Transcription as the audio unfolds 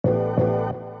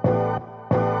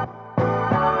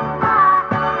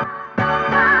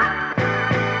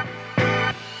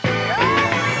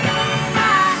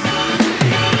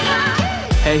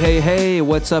Hey,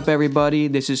 what's up, everybody?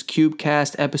 This is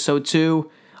CubeCast Episode 2.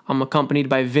 I'm accompanied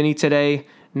by Vinny today.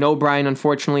 No Brian,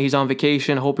 unfortunately. He's on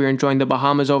vacation. Hope you're enjoying the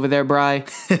Bahamas over there, Bri.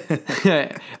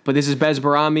 But this is Bez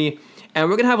Barami, and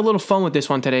we're going to have a little fun with this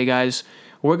one today, guys.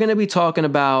 We're going to be talking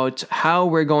about how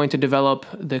we're going to develop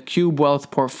the Cube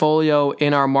Wealth portfolio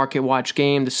in our Market Watch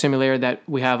game, the simulator that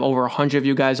we have over 100 of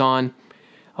you guys on.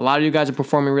 A lot of you guys are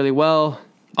performing really well.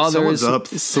 Others, someone's up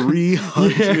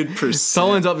 300%.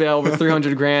 Someone's up over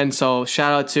 300 grand. So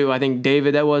shout out to, I think,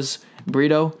 David, that was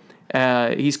Brito.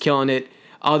 He's killing it.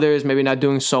 Others maybe not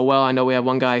doing so well. I know we have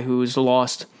one guy who's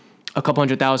lost a couple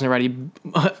 100,000 already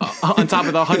on top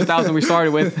of the 100,000 we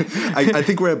started with. I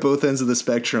think we're at both ends of the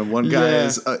spectrum. One guy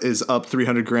is up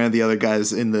 300 grand. The other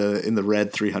guy's in the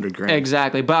red 300 grand.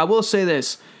 Exactly. But I will say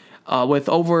this, with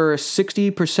over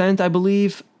 60%, I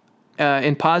believe,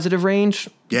 in positive range,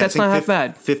 that's not half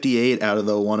bad. 58 out of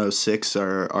the 106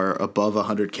 are above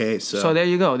 100K. So there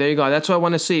you go. That's what I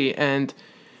want to see. And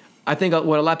I think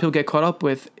what a lot of people get caught up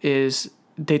with is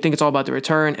they think it's all about the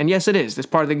return. And yes, it is. It's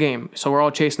part of the game. So we're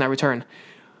all chasing that return.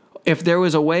 If there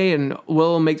was a way, and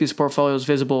we'll make these portfolios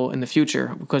visible in the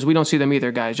future, because we don't see them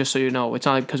either, guys, just so you know. It's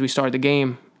not like because we started the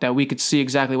game that we could see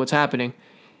exactly what's happening.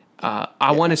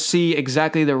 I want to see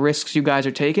exactly the risks you guys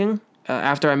are taking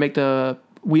after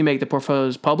we make the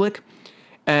portfolios public.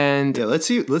 And let's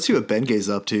see what Bengay's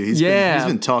up to. He's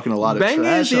been talking a lot of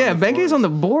trash. Bengay's on the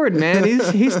board, man.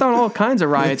 He's starting all kinds of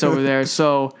riots over there.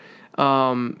 So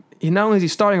not only is he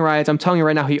starting riots, I'm telling you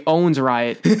right now, he owns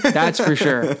Riot. That's for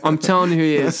sure. I'm telling you,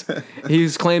 he is.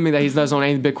 He's claiming that he doesn't own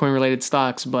any Bitcoin related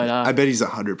stocks, but I bet he's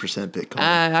 100% Bitcoin.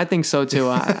 I think so too.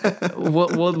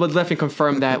 We'll definitely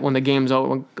confirm that when the game's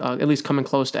over, at least coming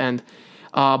close to end.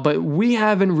 But we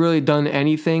haven't really done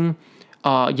anything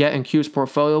yet in Cube's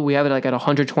portfolio. We have it like at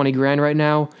 120 grand right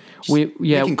now.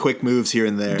 Making quick moves here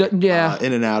and there.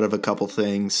 In and out of a couple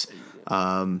things.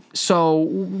 So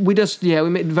we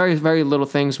made very, very little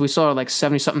things. We saw like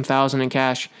 70-something thousand in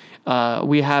cash.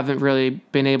 We haven't really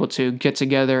been able to get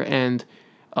together and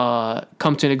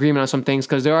come to an agreement on some things,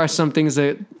 because there are some things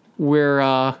that we're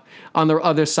on the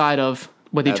other side of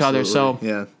with each other. So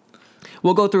yeah.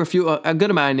 We'll go through a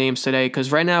good amount of names today,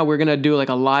 because right now we're going to do like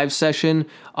a live session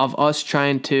of us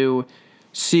trying to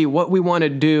see what we want to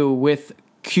do with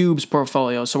Cube's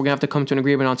portfolio. So we're going to have to come to an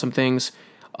agreement on some things.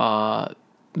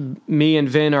 Me and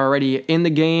Vin are already in the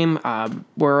game.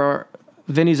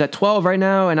 Vinny's at 12 right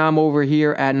now, and I'm over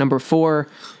here at number 4.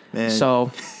 Man.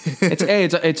 So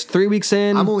it's 3 weeks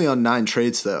in. I'm only on 9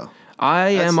 trades though. What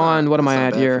am I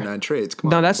at here? 9 trades. Come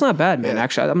on. No, man. that's not bad, man. Yeah.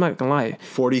 Actually, I'm not going to lie.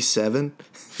 47.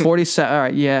 47. All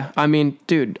right, yeah. I mean,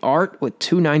 dude, Art with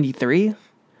 293?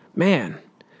 Man.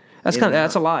 That's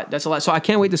a lot. That's a lot. So I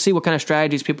can't wait to see what kind of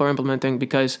strategies people are implementing,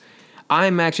 because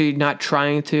I'm actually not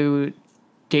trying to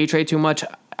day trade too much.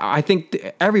 I think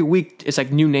every week it's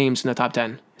like new names in the top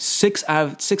 10. 6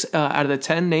 out of the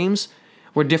 10 names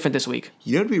were different this week.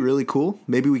 You know what'd be really cool?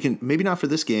 Maybe we can, maybe not for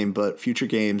this game, but future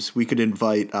games, we could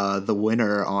invite the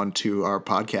winner onto our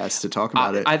podcast to talk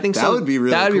about it. I think that would be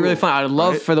really That would cool, be really fun. I'd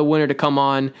love for the winner to come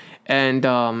on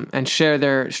and share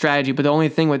their strategy. But the only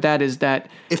thing with that is that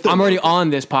I'm already on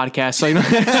this podcast, so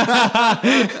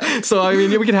so I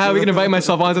mean we can invite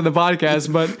myself onto the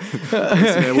podcast, but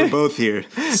man, we're both here.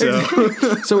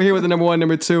 So we're here with the number 1,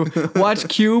 number 2. Watch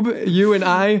Cube, you and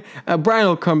I. Brian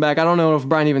will come back. I don't know if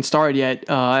Brian even started yet.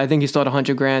 I think he still at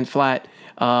 100 grand flat.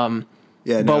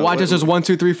 Watch us just 1,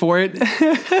 2, 3 for it.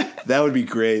 That would be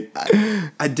great.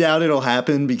 I doubt it'll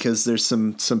happen, because there's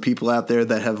some people out there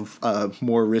that have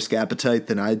more risk appetite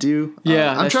than I do.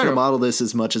 Yeah, I'm trying to model this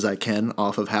as much as I can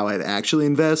off of how I'd actually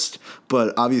invest,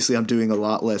 but obviously I'm doing a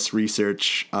lot less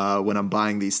research when I'm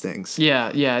buying these things.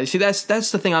 Yeah. See, that's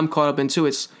the thing I'm caught up in too.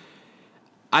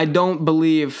 I don't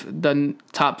believe the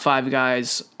top 5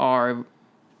 guys are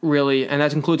really, and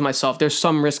that includes myself. There's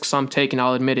some risks I'm taking,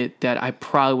 I'll admit it, that I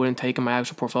probably wouldn't take in my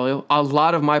actual portfolio. A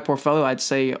lot of my portfolio, I'd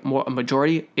say a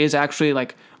majority, is actually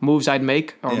like moves I'd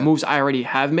make or moves I already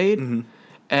have made. Mm-hmm.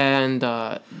 And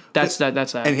that's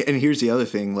that. And here's the other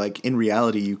thing. Like, in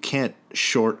reality, you can't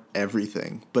short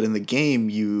everything. But in the game,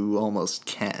 you almost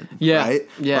can. Yeah. Right?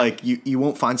 Yeah. Like, you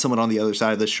won't find someone on the other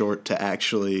side of the short to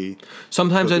actually...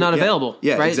 Sometimes they're not available.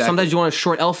 Yeah, right? Exactly. Sometimes you want a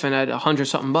short elephant at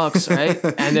 $100-something bucks, right?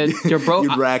 And then you're broke.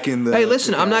 You're racking the... Hey,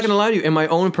 listen, I'm not going to lie to you. In my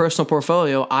own personal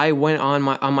portfolio, I went on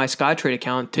my SkyTrade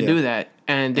account to do that.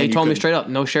 And they told me straight up,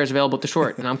 no shares available at the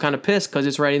short. And I'm kind of pissed because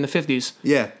it's right in the 50s.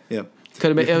 Yeah. Could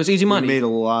have been. It was easy money. You made a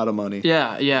lot of money.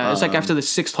 Yeah. It's like after the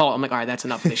 6th halt, I'm like, all right, that's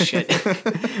enough of this shit.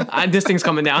 This thing's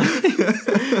coming down.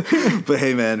 But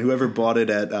hey, man, whoever bought it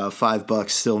at $5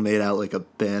 still made out like a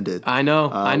bandit. I know,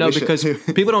 because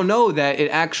people don't know that it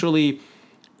actually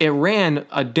it ran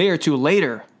a day or two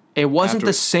later. It wasn't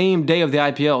the Afterwards. same day of the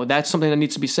IPO. That's something that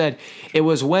needs to be said. It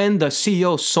was when the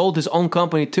CEO sold his own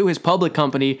company to his public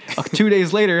company 2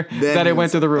 days later that it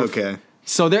went through the roof. Okay.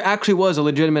 So there actually was a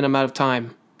legitimate amount of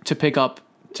time to pick up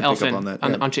Elfin on that,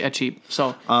 yeah. at cheap.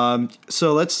 So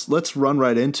So let's run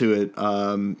right into it.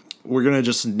 We're gonna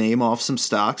just name off some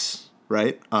stocks,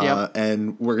 right? Yep.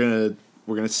 And we're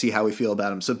gonna see how we feel about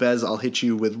them. So Bez, I'll hit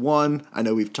you with one. I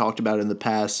know we've talked about it in the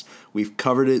past. We've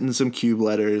covered it in some cube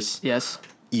letters. yes.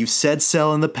 You've said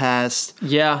sell in the past.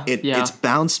 Yeah. It's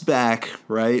bounced back,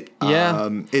 right? Yeah.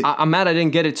 I'm mad I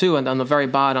didn't get it too on the very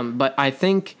bottom, but I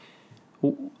think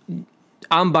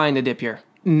I'm buying the dip here.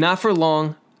 Not for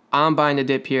long. I'm buying the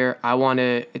dip here.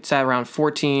 It's at around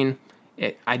 14.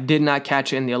 I did not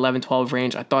catch it in the 11, 12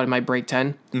 range. I thought it might break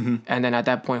 10. Mm-hmm. And then at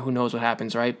that point, who knows what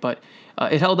happens, right? But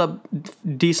it held up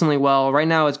decently well. Right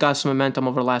now, it's got some momentum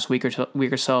over the last week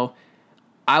or so.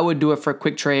 I would do it for a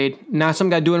quick trade. Not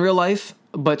something I do in real life,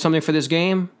 but something for this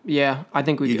game. Yeah, I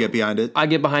think we You get behind it? I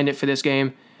get behind it for this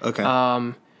game. Okay.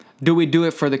 Do we do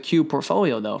it for the Cube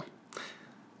portfolio, though?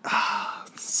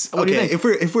 What do you think?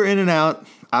 If we're in and out,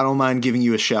 I don't mind giving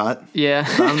you a shot. Yeah.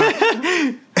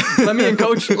 Let me in,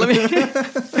 coach.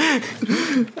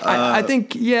 I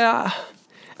think, yeah.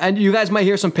 And you guys might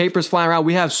hear some papers flying around.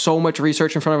 We have so much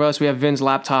research in front of us. We have Vin's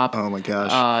laptop. Oh my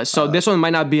gosh. So this one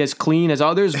might not be as clean as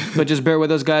others, but just bear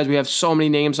with us, guys. We have so many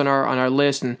names on our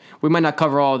list, and we might not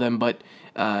cover all of them, but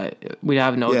we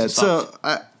have notes Yeah. and stuff.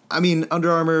 So I mean,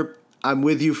 Under Armour. I'm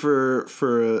with you for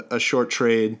a short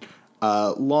trade.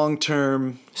 Long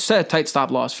term. Set a tight stop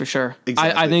loss for sure.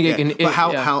 Exactly. I think it can. But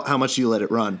how much do you let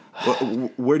it run?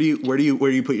 Where do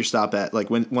you put your stop at? Like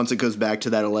once it goes back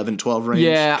to that 11, 12 range?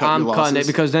 Yeah, cut I'm your cutting it losses?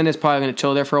 because then it's probably going to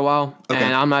chill there for a while, Okay.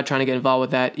 and I'm not trying to get involved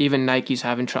with that. Even Nike's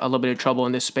having a little bit of trouble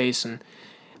in this space, and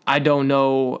I don't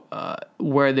know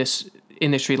where this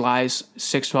industry lies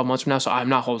 6-12 months from now, so I'm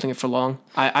not holding it for long.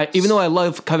 I even though I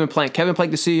love Kevin Plank, the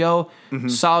CEO,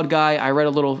 solid guy. I read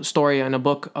a little story in a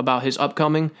book about his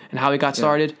upcoming and how he got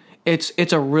started.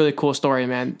 It's a really cool story,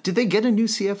 man. Did they get a new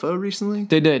CFO recently?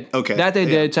 They did. Okay. That they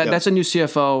did. Yeah. That's a new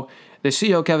CFO. The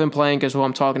CEO, Kevin Plank, is who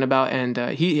I'm talking about, and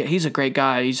he's a great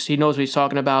guy. He knows what he's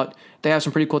talking about. They have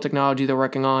some pretty cool technology they're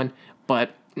working on,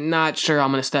 but not sure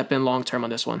I'm going to step in long term on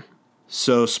this one.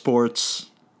 So sports.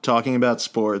 Talking about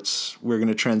sports, we're going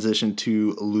to transition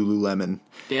to Lululemon.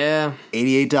 Yeah.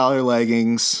 $88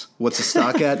 leggings. What's the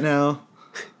stock at now?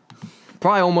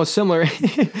 Probably almost similar.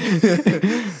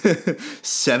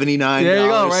 $79 There you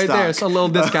go, right stock. there. It's a little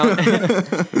discount.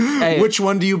 Hey, Which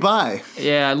one do you buy?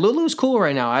 yeah, Lulu's cool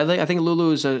right now. I think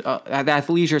Lulu's the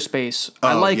athleisure space.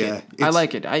 I Oh, like yeah. it. I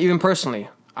like it. Even personally,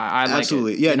 I like it.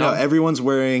 Absolutely. Yeah, you know? no, everyone's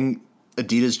wearing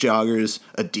Adidas joggers.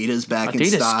 Adidas back in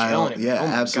Adidas style. killing it. Yeah, Oh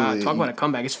my absolutely. God, talk about a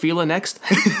comeback. Is Fila next?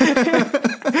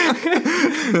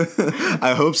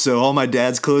 I hope so. All my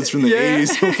dad's clothes from the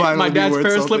 80s will finally My be dad's worth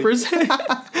pair of something.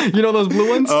 slippers. You know those blue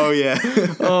ones? Oh, yeah.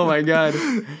 Oh my God.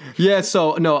 Yeah,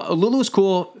 so no, Lulu's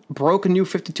cool. Broke a new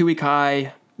 52-week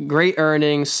high. Great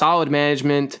earnings, solid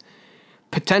management.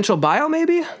 Potential buyout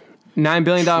maybe? $9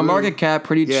 billion market cap,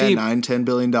 pretty Yeah, cheap. $10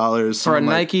 billion. For a Someone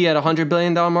like Nike at $100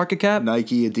 billion market cap?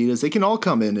 Nike, Adidas, they can all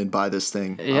come in and buy this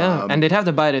thing. Yeah, and they'd have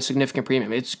to buy it at a significant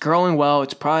premium. It's growing well.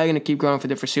 It's probably going to keep growing for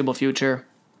the foreseeable future.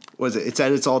 Was it? It's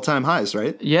at its all-time highs,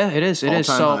 right? Yeah, it is. It is.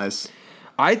 All-time So highs.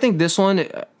 I think this one.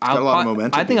 got a lot of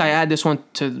momentum I think I behind add this one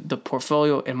to the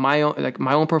portfolio in my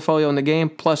own portfolio in the game.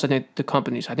 Plus, I think the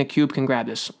companies. I think Cube can grab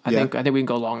this. I think we can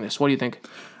go long this. What do you think?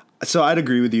 So I'd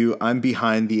agree with you. I'm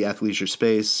behind the athleisure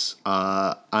space.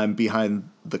 I'm behind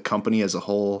the company as a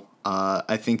whole.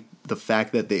 I think the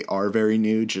fact that they are very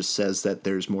new just says that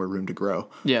there's more room to grow.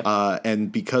 Yeah.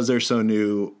 And because they're so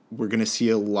new, we're going to see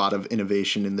a lot of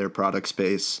innovation in their product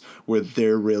space where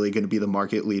they're really going to be the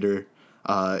market leader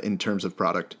in terms of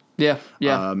product. Yeah.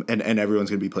 Yeah. And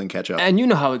everyone's going to be playing catch up. And you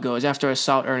know how it goes after a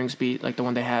solid earnings beat like the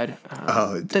one they had.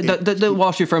 Oh, The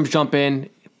Wall Street firms jump in,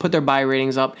 put their buy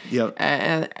ratings up, Yep.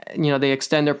 and they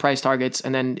extend their price targets,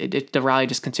 and then the rally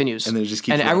just continues. And they just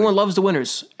keep and running. everyone loves the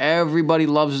winners. Everybody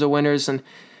loves the winners, and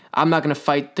I'm not going to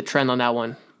fight the trend on that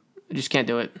one. I just can't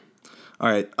do it.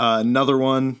 All right, another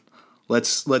one.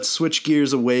 Let's switch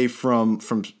gears away from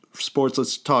sports.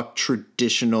 Let's talk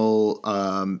traditional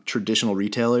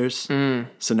retailers.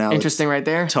 So now Interesting right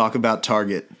there. talk about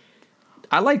Target.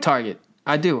 I like Target.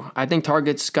 I do. I think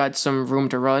Target's got some room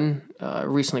to run.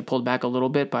 Recently pulled back a little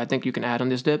bit, but I think you can add on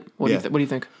this dip. What do you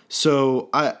think? So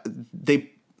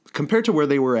they compared to where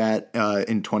they were at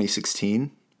in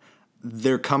 2016,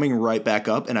 they're coming right back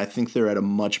up, and I think they're at a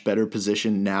much better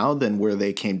position now than where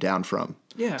they came down from.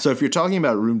 Yeah. So if you're talking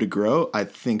about room to grow, I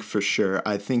think for sure.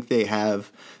 I think they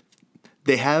have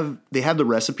they have the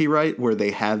recipe right where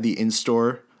they have the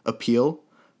in-store appeal.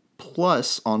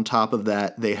 Plus, on top of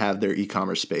that, they have their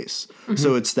e-commerce space. Mm-hmm.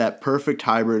 So it's that perfect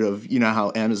hybrid of, you know,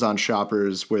 how Amazon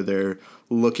shoppers, where they're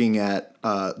looking at,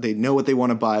 they know what they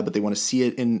want to buy, but they want to see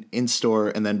it in store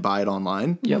and then buy it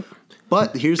online. Yep.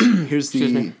 But here's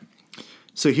the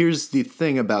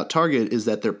thing about Target is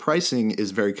that their pricing is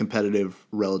very competitive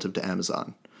relative to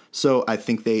Amazon. So I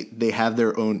think they have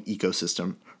their own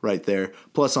ecosystem right there.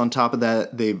 Plus, on top of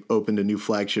that, they've opened a new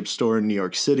flagship store in New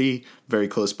York City, very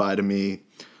close by to me.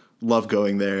 Love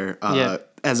going there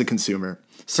as a consumer.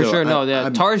 For sure.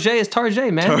 Target is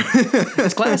Target, man.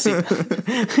 It's classy.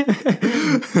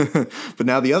 But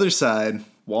now the other side,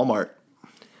 Walmart.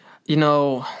 You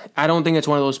know, I don't think it's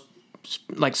one of those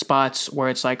like spots where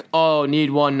it's like, oh,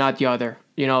 need one, not the other.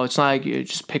 You know, it's not like you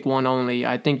just pick one only.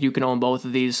 I think you can own both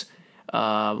of these.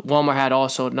 Walmart had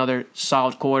also another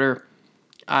solid quarter.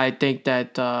 I think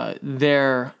that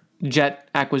their Jet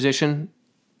acquisition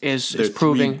is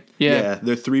proving. Their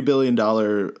 $3 billion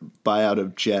buyout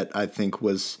of Jet, I think,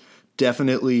 was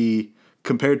definitely,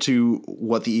 compared to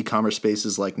what the e-commerce space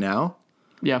is like now,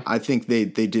 I think they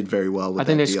did very well with that. I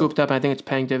think they scooped up, and I think it's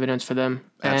paying dividends for them.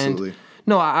 Absolutely. And,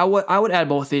 no, I would add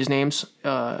both these names.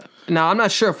 Now, I'm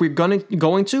not sure if we're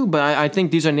going to, but I think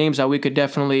these are names that we could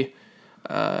definitely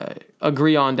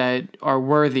agree on that are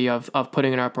worthy of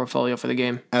putting in our portfolio for the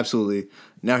game. Absolutely.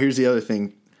 Now, here's the other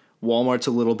thing. Walmart's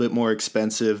a little bit more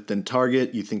expensive than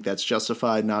Target. You think that's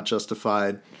justified, not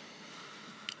justified?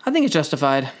 I think it's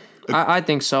justified. I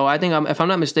think so. I think, if I'm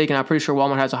not mistaken, I'm pretty sure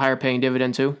Walmart has a higher paying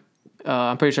dividend too.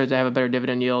 I'm pretty sure they have a better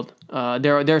dividend yield.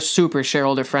 They're super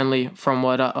shareholder friendly from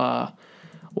what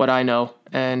I know,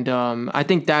 and I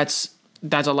think that's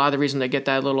a lot of the reason they get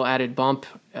that little added bump.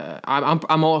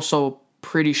 I'm also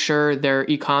pretty sure their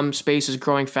e-com space is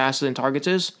growing faster than Target's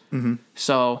is. Mm-hmm.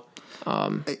 So.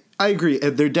 I agree.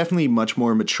 They're definitely much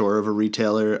more mature of a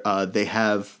retailer.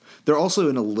 They're also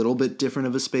in a little bit different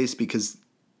of a space because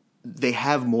they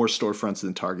have more storefronts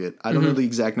than Target. I don't know the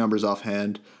exact numbers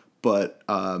offhand, but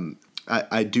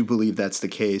I do believe that's the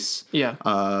case. Yeah.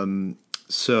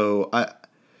 So I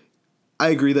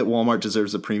agree that Walmart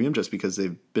deserves a premium just because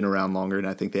they've been around longer, and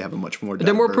I think they have a much more diverse.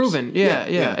 They're more proven.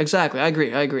 Yeah, exactly. I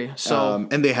agree. So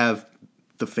and they have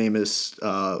the famous,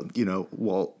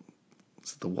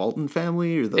 is it the Walton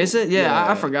family or is it? Yeah,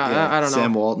 I forgot. Yeah. I don't know.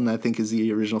 Sam Walton, I think, is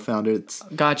the original founder.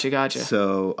 Gotcha.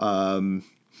 So,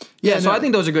 so I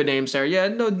think those are good names there. Yeah,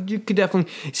 no, you could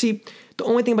definitely see. The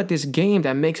only thing about this game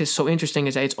that makes it so interesting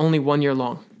is that it's only 1 year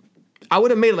long. I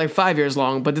would have made it like 5 years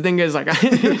long, but the thing is, like,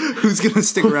 who's gonna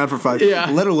stick around for 5 years?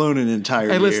 Let alone an entire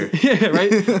year. Listen, yeah,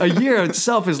 right. A year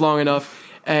itself is long enough,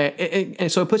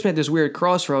 and so it puts me at this weird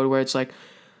crossroad where it's like,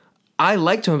 I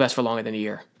like to invest for longer than a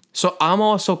year. So I'm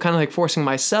also kind of like forcing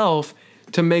myself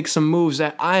to make some moves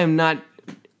that I am not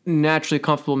naturally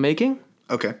comfortable making.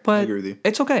 Okay, but I agree with you.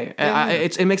 It's okay. Yeah.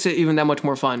 It makes it even that much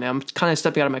more fun. I'm kind of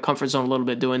stepping out of my comfort zone a little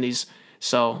bit doing these.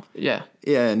 So, yeah.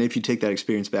 Yeah, and if you take that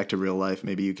experience back to real life,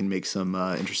 maybe you can make some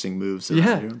interesting moves.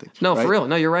 Yeah. No, right? For real.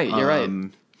 No, you're right. You're right.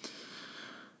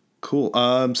 Cool.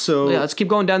 So yeah, let's keep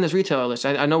going down this retailer list.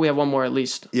 I know we have one more at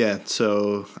least. Yeah,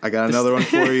 so I got another one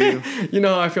for you. You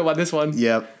know how I feel about this one.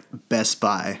 Yep. Best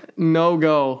Buy. No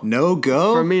go. No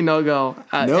go? For me, no go.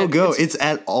 No go. It's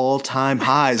at all-time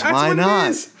highs. Why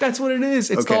not? That's what it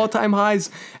is. It's the all-time highs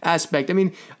aspect. I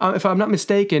mean, if I'm not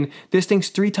mistaken, this thing's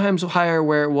 3 times higher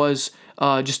where it was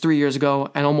just 3 years ago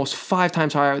and almost 5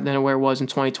 times higher than where it was in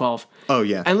 2012. Oh,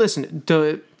 yeah. And listen,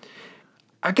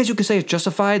 I guess you could say it's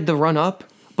justified, the run-up.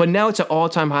 But now it's at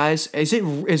all-time highs.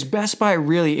 Is Best Buy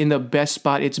really in the best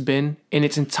spot it's been in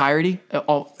its entirety,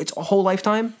 its whole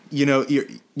lifetime? You know,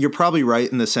 you're probably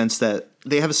right in the sense that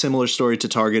they have a similar story to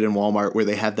Target and Walmart, where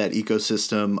they have that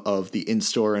ecosystem of the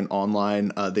in-store and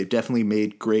online. They've definitely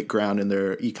made great ground in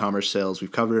their e-commerce sales.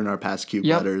 We've covered in our past Cube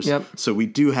letters. Yep. So we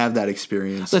do have that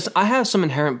experience. Listen, I have some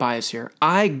inherent bias here.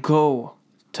 I go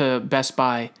to Best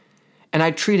Buy, and I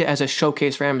treat it as a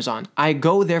showcase for Amazon. I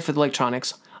go there for the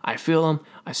electronics. I feel them.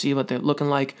 I see what they're looking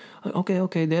like.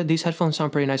 Okay, these headphones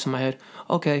sound pretty nice on my head.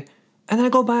 Okay. And then I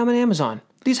go buy them on Amazon.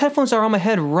 These headphones are on my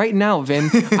head right now,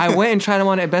 Vin. I went and tried them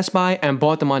on at Best Buy and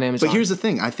bought them on Amazon. But here's the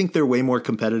thing. I think they're way more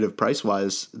competitive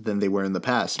price-wise than they were in the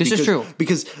past. This is true.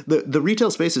 Because the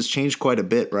retail space has changed quite a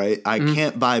bit, right? I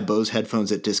can't buy Bose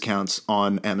headphones at discounts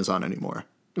on Amazon anymore.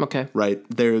 Okay. Right?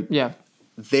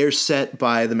 They're set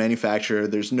by the manufacturer.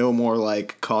 There's no more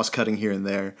like cost-cutting here and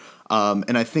there.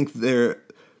 And I think they're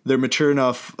mature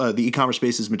enough. The e-commerce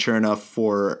space is mature enough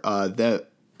for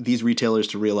these retailers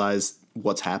to realize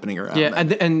what's happening around Yeah,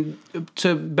 them. and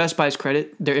to Best Buy's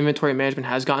credit, their inventory management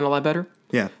has gotten a lot better.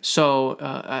 Yeah. So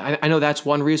I know that's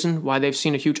one reason why they've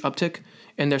seen a huge uptick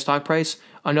in their stock price.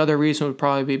 Another reason would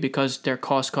probably be because their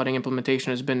cost-cutting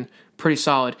implementation has been pretty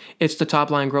solid. It's the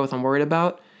top-line growth I'm worried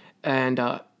about, and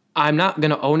I'm not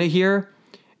going to own it here.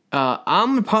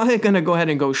 I'm probably going to go ahead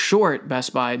and go short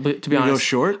Best Buy, but to be honest. Go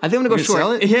short? I think I'm going to go You're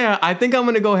gonna short. sell it? Yeah, I think I'm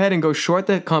going to go ahead and go short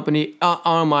the company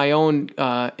on my own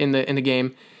in the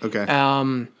game. Okay.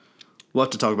 We'll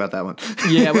have to talk about that one.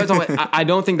 Yeah, I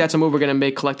don't think that's a move we're going to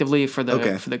make collectively for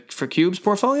Cube's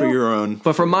portfolio. For your own.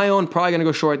 But for my own, probably going to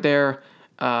go short there.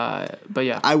 But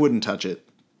yeah. I wouldn't touch it.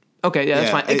 Okay, yeah,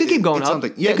 that's fine. It could keep going up.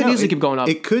 Yeah, it could easily keep going up.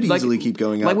 It could easily keep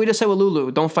going up. Like we just said with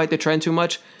Lulu, don't fight the trend too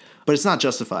much. But it's not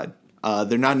justified.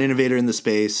 They're not an innovator in the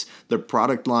space. Their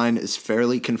product line is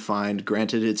fairly confined.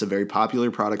 Granted, it's a very popular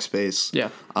product space. Yeah.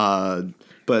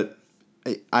 But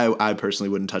I personally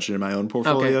wouldn't touch it in my own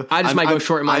portfolio. Okay. I just might go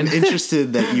short in mine. I'm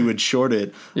interested that you would short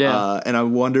it. Yeah. And I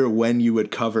wonder when you would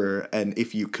cover and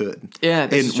if you could. Yeah,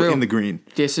 this is true. In the green.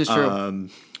 This is true.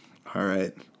 All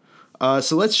right.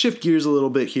 So let's shift gears a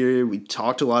little bit here. We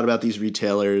talked a lot about these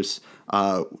retailers.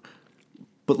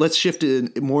 But let's shift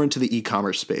it more into the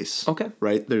e-commerce space. Okay.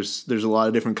 Right? There's a lot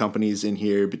of different companies in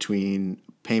here between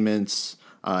payments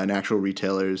and actual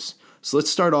retailers. So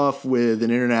let's start off with an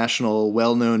international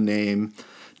well-known name,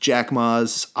 Jack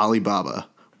Ma's Alibaba.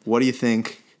 What do you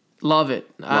think? Love it.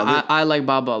 I like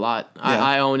Baba a lot. Yeah.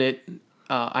 I own it.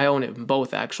 I own it in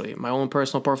both, actually. My own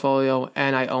personal portfolio,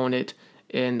 and I own it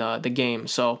in the game.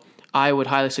 So I would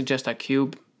highly suggest that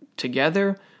Cube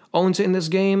together owns it in this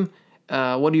game.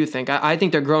 What do you think? I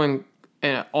think they're growing at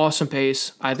an awesome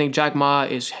pace. I think Jack Ma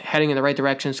is heading in the right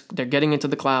directions. They're getting into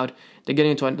the cloud. They're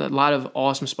getting into a lot of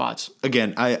awesome spots.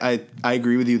 Again, I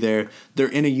agree with you there. They're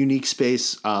in a unique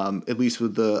space, at least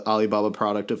with the Alibaba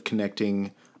product of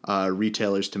connecting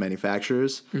retailers to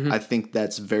manufacturers. Mm-hmm. I think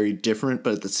that's very different,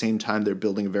 but at the same time, they're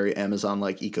building a very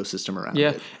Amazon-like ecosystem around it.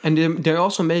 Yeah, and they're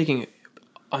also making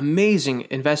amazing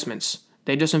investments.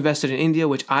 They just invested in India,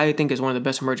 which I think is one of the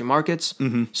best emerging markets.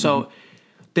 Mm-hmm, so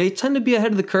they tend to be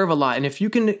ahead of the curve a lot. And if you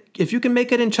can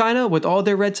make it in China with all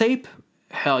their red tape,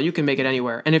 hell, you can make it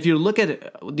anywhere. And if you look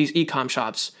at these e-com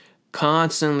shops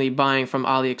constantly buying from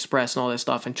AliExpress and all this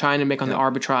stuff and trying to make on the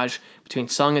arbitrage between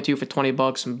selling it to you for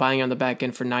 $20 and buying it on the back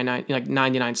end for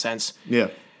 99 cents. Yeah.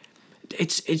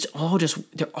 It's all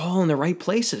just, they're all in the right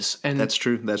places. And That's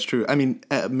true. I mean,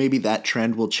 maybe that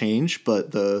trend will change,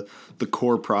 but the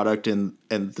core product and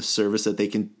the service that they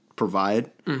can provide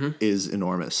is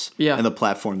enormous. Yeah. And the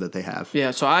platform that they have.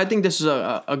 Yeah, so I think this is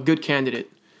a good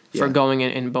candidate for going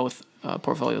in both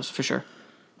portfolios, for sure.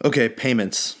 Okay,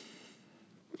 payments.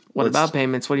 What about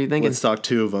payments? What are you thinking? Let's talk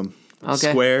two of them. Okay.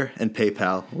 Square and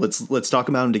PayPal. Let's talk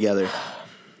about them together.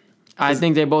 I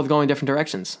think they're both going different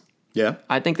directions. Yeah?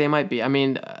 I think they might be. I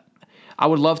mean, I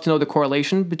would love to know the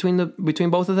correlation between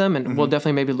both of them, and we'll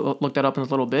definitely maybe look that up in a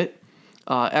little bit.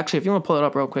 Actually, if you want to pull it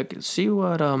up real quick, see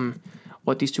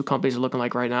what these two companies are looking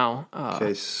like right now.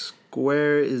 Okay,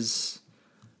 Square's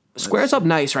up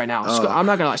nice right now. I'm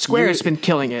not gonna lie, Square has been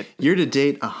killing it. Year to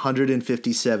date,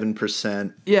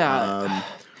 157%. Yeah.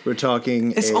 We're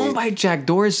talking. It's owned by Jack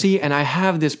Dorsey, and I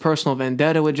have this personal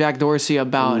vendetta with Jack Dorsey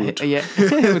about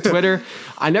with Twitter.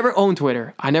 I never owned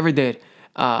Twitter. I never did,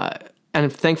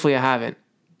 and thankfully I haven't.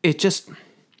 It just.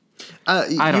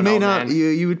 I don't know, man.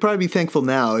 You would probably be thankful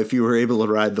now if you were able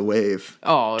to ride the wave.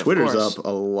 Oh, Twitter's of course. up a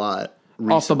lot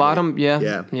recently. Off the bottom,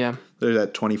 yeah. They're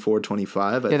at 24,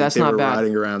 25. I think that's they not were bad.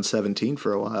 riding around 17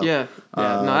 for a while. Yeah.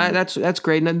 No, that's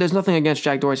great. And there's nothing against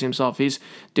Jack Dorsey himself.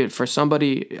 For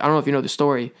somebody, I don't know if you know the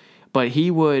story, but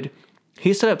he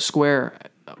set up Square.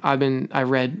 I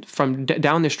read from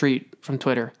down the street from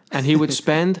Twitter, and he would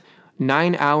spend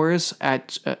 9 hours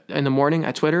in the morning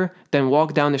at Twitter, then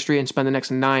walk down the street and spend the next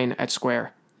 9 at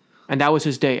Square, and that was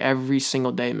his day every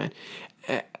single day, man.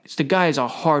 The guy is a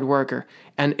hard worker,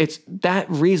 and it's that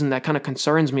reason that kind of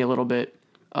concerns me a little bit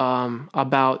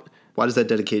about. Why does that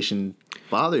dedication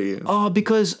bother you? Oh,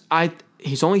 because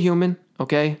he's only human,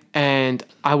 okay, and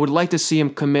I would like to see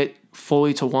him commit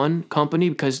fully to one company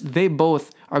because they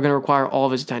both are going to require all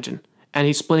of his attention, and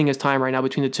he's splitting his time right now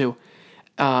between the two.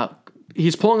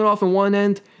 He's pulling it off in one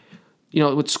end,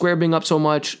 with Square being up so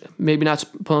much, maybe not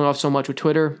pulling it off so much with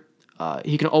Twitter.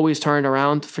 He can always turn it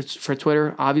around for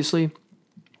Twitter, obviously.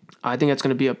 I think that's going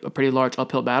to be a pretty large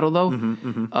uphill battle,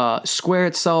 though. Square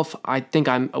itself, I think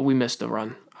we missed the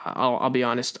run. I'll be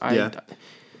honest.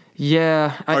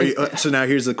 Yeah. So now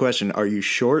here's the question: are you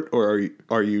short or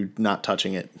are you not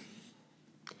touching it?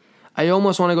 I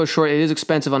almost want to go short. It is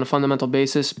expensive on a fundamental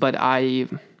basis, but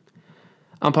I'm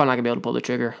probably not gonna be able to pull the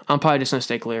trigger. I'm probably just gonna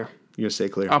stay clear. You're gonna stay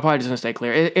clear. I'm probably just gonna stay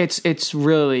clear. It's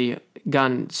really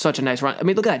gotten such a nice run. I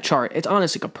mean, look at that chart. It's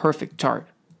honestly like a perfect chart.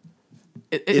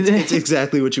 It's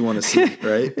exactly what you want to see,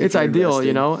 right? It's ideal,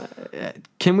 you know.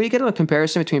 Can we get a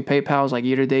comparison between PayPal's like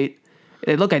year to date?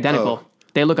 They look identical.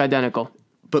 They look identical.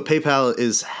 But PayPal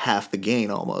is half the gain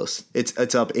almost.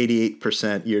 It's up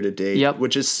 88% year to date, Yep.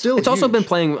 which is still It's also huge. been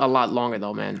playing a lot longer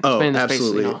though, man. It's been in the space,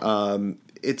 absolutely. you know.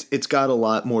 It's got a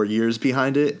lot more years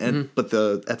behind it, and but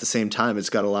at the same time, it's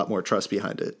got a lot more trust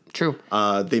behind it. True.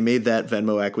 They made that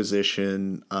Venmo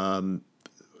acquisition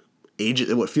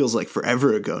what feels like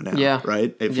forever ago now. Yeah.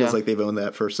 Right? It feels like they've owned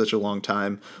that for such a long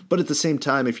time. But at the same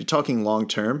time, if you're talking long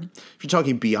term, if you're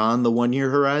talking beyond the 1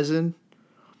 year horizon,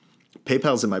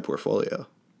 PayPal's in my portfolio.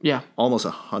 Yeah. Almost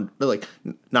 100, like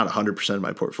not 100% of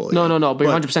my portfolio. No, but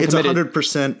you're 100% committed. It's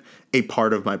 100% a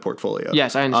part of my portfolio.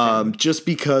 Yes, I understand. Just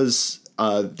because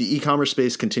the e-commerce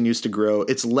space continues to grow,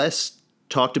 it's less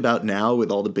talked about now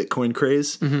with all the Bitcoin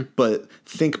craze. But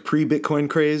think pre-Bitcoin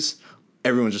craze,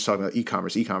 everyone's just talking about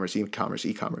e-commerce.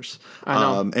 I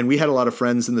know. And we had a lot of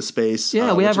friends in the space.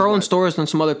 Yeah, we have our which is own stores and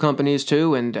some other companies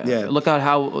too, and look at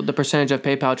how the percentage of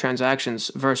PayPal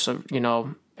transactions versus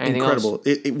anything incredible.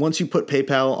 else. Once you put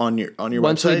PayPal on your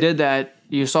Once website, we did that,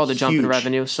 you saw the jump in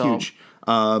revenue. So huge.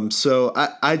 So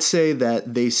I'd say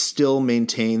that they still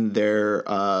maintain their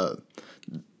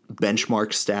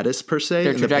benchmark status per se.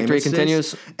 Their in the trajectory payment space.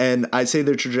 continues? And I'd say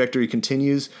their trajectory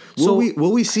continues.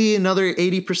 Will we see another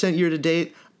 80% year to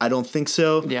date? I don't think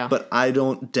so. Yeah. But I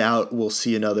don't doubt we'll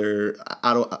see another.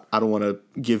 I don't want to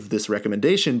give this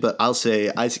recommendation, but I'll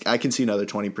say I can see another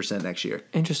 20% next year.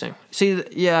 interesting. See,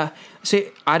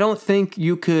 I don't think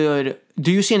you could.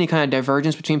 Do you see any kind of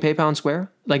divergence between PayPal and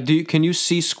Square? Like, can you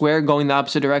see Square going the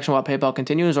opposite direction while PayPal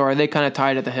continues, or are they kind of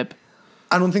tied at the hip?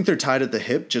 I don't think they're tied at the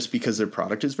hip just because their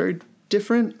product is very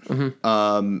different.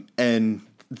 And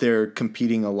they're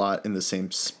competing a lot in the same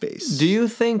space. Do you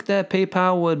think that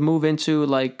PayPal would move into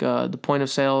like the point of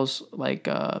sales like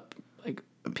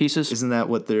pieces? Isn't that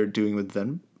what they're doing with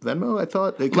Venmo? I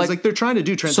thought because they're trying to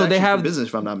do transactions they have for business,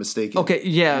 if I'm not mistaken. Okay,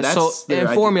 yeah. So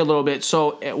inform me a little bit.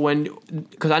 So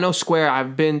because I know Square,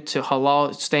 I've been to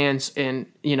halal stands in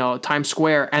Times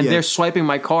Square, and they're swiping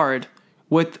my card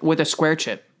with a Square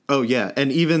chip. Oh yeah,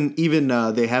 and even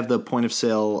they have the point of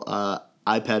sale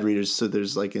iPad readers, so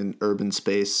there's like an urban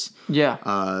space. Yeah,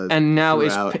 and now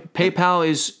throughout. PayPal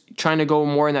is trying to go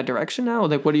more in that direction now.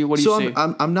 Like, what do you see? So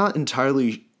I'm not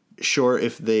entirely sure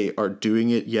if they are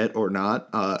doing it yet or not.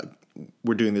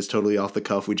 We're doing this totally off the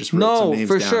cuff. We just wrote some names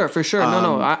down. for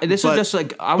sure. This is just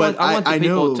like I want the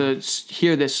people to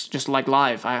hear this just like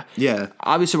live.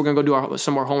 Obviously, we're gonna go do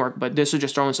some more homework, but this is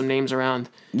just throwing some names around.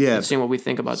 And seeing what we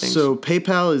think about things. So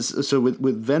PayPal is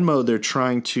with Venmo, they're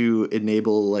trying to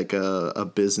enable like a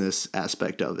business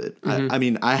aspect of it. I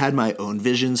mean, I had my own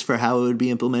visions for how it would be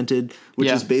implemented,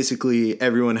 which is basically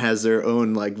everyone has their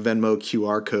own like Venmo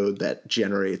QR code that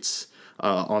generates.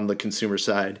 On the consumer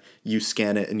side, you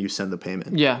scan it and you send the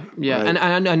payment. Yeah. Right? And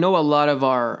I know a lot of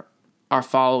our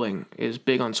following is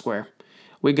big on Square.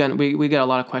 We get a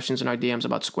lot of questions in our DMs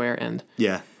about Square, and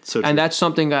that's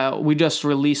something we just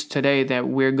released today that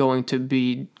we're going to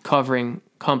be covering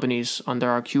companies under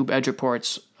our Cube Edge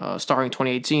reports starting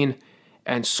 2018,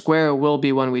 and Square will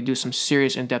be one we do some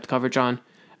serious in-depth coverage on.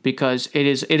 Because it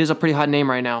is a pretty hot name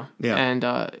right now. Yeah. And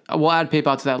we'll add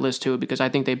PayPal to that list too, because I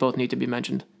think they both need to be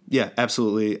mentioned. Yeah,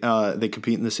 absolutely. They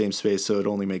compete in the same space, so it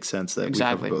only makes sense that we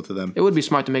cover both of them. It would be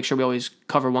smart to make sure we always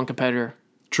cover one competitor.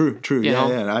 True.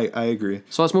 Yeah, I agree.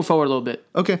 So let's move forward a little bit.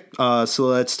 Okay, so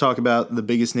let's talk about the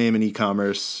biggest name in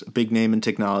e-commerce, big name in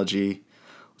technology.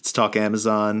 Let's talk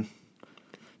Amazon.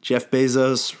 Jeff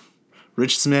Bezos,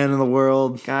 richest man in the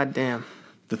world. God damn.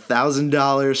 The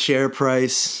 $1,000 share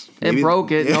price. It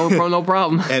broke it. No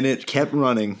problem. And it kept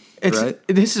running. Right?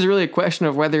 This is really a question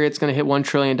of whether it's going to hit $1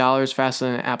 trillion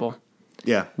faster than Apple.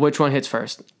 Yeah. Which one hits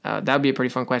first? That would be a pretty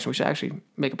fun question. We should actually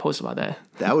make a post about that.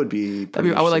 That would be I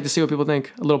would like to see what people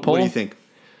think. A little poll. What do you think?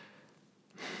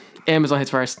 Amazon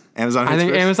hits first. I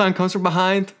think Amazon comes from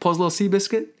behind, pulls a little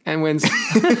Seabiscuit, and wins.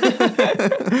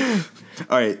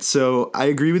 All right. So I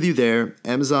agree with you there.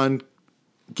 Amazon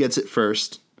gets it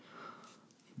first.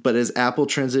 But as Apple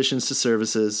transitions to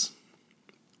services,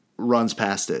 runs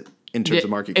past it in terms of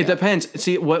market cap. It depends.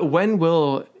 See, when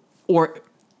will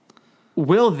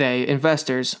they,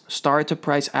 investors, start to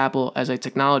price Apple as a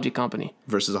technology company?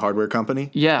 Versus a hardware company?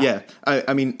 Yeah. Yeah.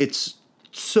 I mean, it's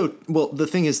so... Well, the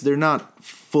thing is, they're not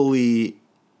fully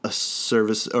a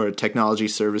service or a technology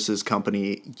services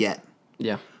company yet.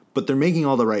 Yeah. But they're making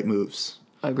all the right moves.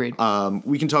 Agreed.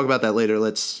 We can talk about that later.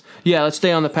 Let's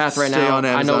stay on the path right stay now. on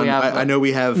Amazon. I know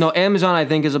we have. No, Amazon I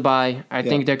think is a buy. I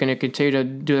think they're going to continue to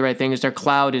do the right things. Their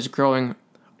cloud is growing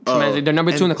tremendously. They're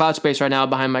number 2 in the cloud space right now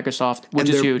behind Microsoft, which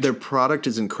is huge. Their product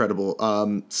is incredible.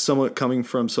 Somewhat coming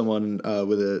from someone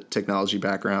with a technology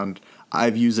background,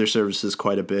 I've used their services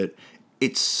quite a bit.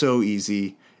 It's so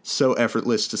easy, so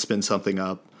effortless to spin something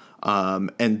up.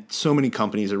 And so many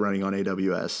companies are running on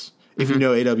AWS. If you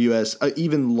know AWS,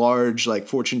 even large like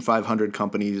Fortune 500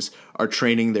 companies are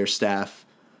training their staff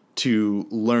to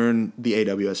learn the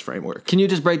AWS framework. Can you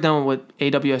just break down what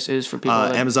AWS is for people?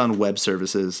 Amazon Web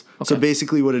Services. Okay. So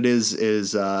basically what it is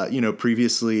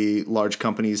previously large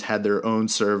companies had their own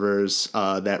servers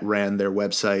that ran their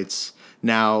websites.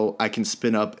 Now I can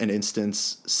spin up an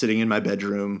instance sitting in my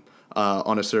bedroom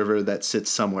on a server that sits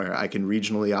somewhere. I can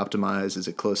regionally optimize. Is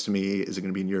it close to me? Is it going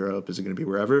to be in Europe? Is it going to be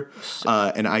wherever?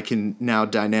 And I can now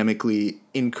dynamically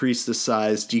increase the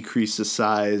size, decrease the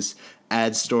size,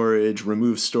 add storage,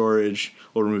 remove storage.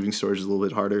 Well, removing storage is a little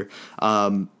bit harder.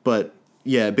 But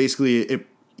yeah, basically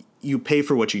you pay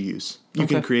for what you use. You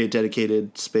can create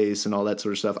dedicated space and all that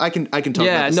sort of stuff. I can talk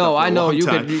about this stuff for a long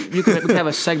time. We could have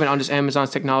a segment on just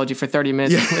Amazon's technology for 30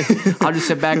 minutes. Yeah. I'll just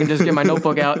sit back and just get my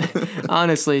notebook out,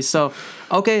 honestly. So,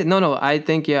 okay, I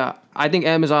think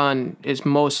Amazon is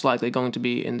most likely going to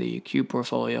be in the Cube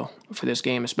portfolio for this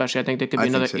game, especially. I think there could be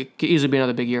it could easily be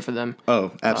another big year for them.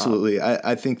 Oh, absolutely.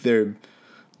 I think the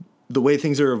way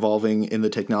things are evolving in the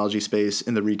technology space,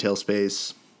 in the retail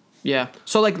space. Yeah.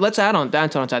 So, let's add on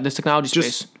that this technology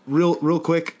space. Just real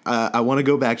quick, I want to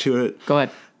go back to it. Go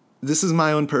ahead. This is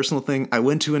my own personal thing. I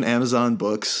went to an Amazon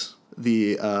Books,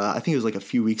 I think it was like a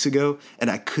few weeks ago,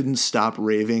 and I couldn't stop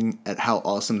raving at how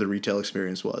awesome the retail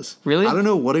experience was. Really? I don't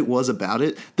know what it was about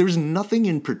it. There was nothing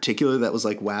in particular that was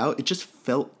like, wow. It just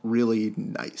felt really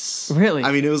nice. Really?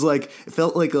 I mean, it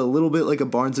felt like a little bit like a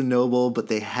Barnes & Noble, but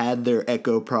they had their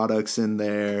Echo products in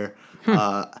there.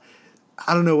 I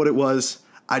don't know what it was.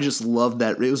 I just loved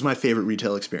that. It was my favorite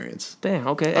retail experience. Dang,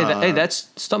 okay. Hey,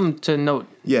 that's something to note.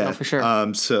 Yeah. For sure.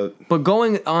 But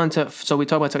going on so we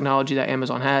talk about technology that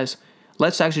Amazon has.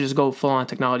 Let's actually just go full on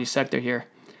technology sector here.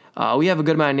 We have a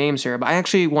good amount of names here, but I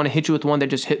actually want to hit you with one that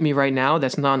just hit me right now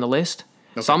that's not on the list.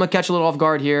 Okay. So I'm going to catch a little off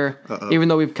guard here, even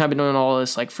though we've kind of been doing all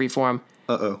this like free form.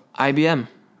 IBM.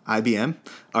 IBM?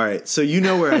 All right. So you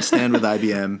know where I stand with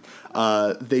IBM.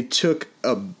 They took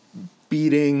a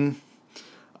beating.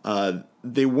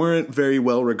 They weren't very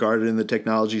well regarded in the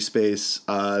technology space.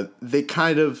 They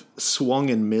kind of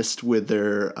swung and missed with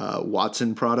their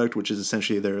Watson product, which is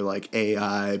essentially their like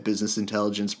AI business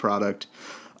intelligence product.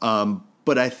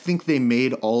 But I think they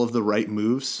made all of the right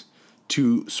moves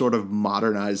to sort of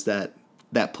modernize that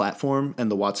platform and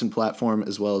the Watson platform,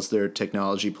 as well as their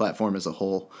technology platform as a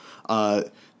whole.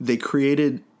 They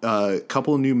created a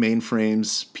couple new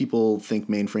mainframes. People think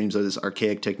mainframes are this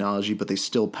archaic technology, but they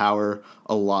still power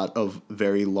a lot of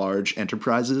very large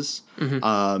enterprises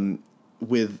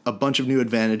with a bunch of new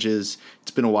advantages.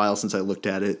 It's been a while since I looked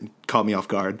at it. It caught me off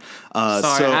guard.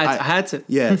 Sorry, I had to.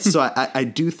 Yeah, so I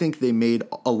do think they made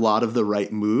a lot of the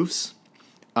right moves.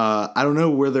 I don't know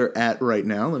where they're at right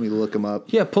now. Let me look them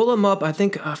up. Yeah, pull them up. I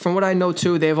think from what I know,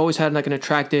 too, they've always had like an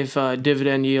attractive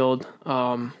dividend yield.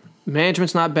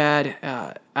 Management's not bad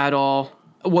at all.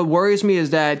 What worries me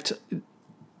is that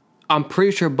I'm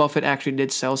pretty sure Buffett actually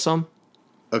did sell some.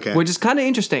 Okay. Which is kind of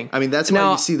interesting. I mean, that's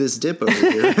why you see this dip over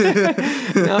here.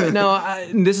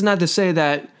 This is not to say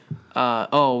that,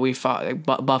 we thought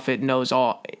Buffett knows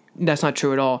all. That's not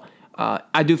true at all.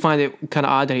 I do find it kind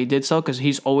of odd that he did so because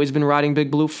he's always been riding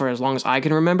Big Blue for as long as I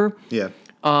can remember. Yeah.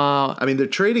 I mean, they're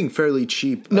trading fairly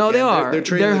cheap. No, they are. They're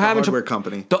trading like a hardware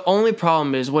company. The only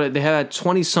problem is they have had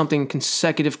 20-something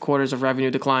consecutive quarters of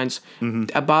revenue declines.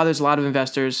 That bothers a lot of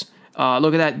investors.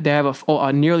 Look at that. They have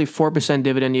a nearly 4%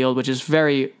 dividend yield, which is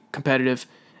very competitive.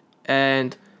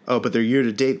 And but their year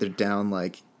to date, they're down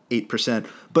like 8%.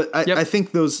 But I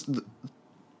think those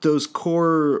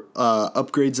core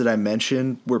upgrades that I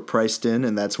mentioned were priced in,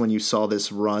 and that's when you saw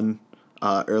this run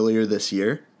earlier this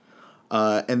year.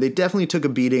 And they definitely took a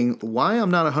beating. Why?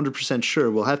 I'm not 100%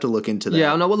 sure. We'll have to look into that.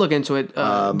 Yeah, no, we'll look into it.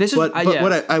 What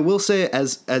I will say,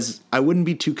 as I wouldn't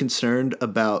be too concerned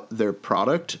about their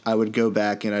product, I would go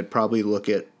back and I'd probably look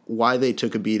at why they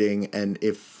took a beating and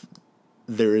if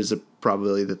there is a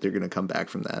probability that they're going to come back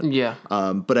from that. Yeah.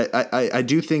 But I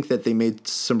do think that they made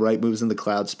some right moves in the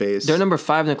cloud space. They're number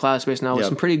 5 in the cloud space now with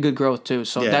some pretty good growth too.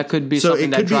 So that could be something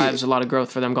that drives a lot of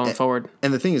growth for them going forward.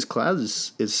 And the thing is, cloud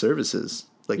is services.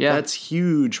 That's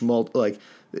huge.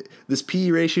 This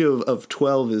PE ratio of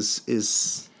 12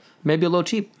 is maybe a little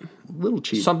cheap. A little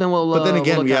cheap. Something will. But then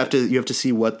again, you have to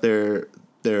see what their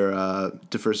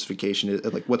diversification is,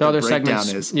 like what The the other breakdown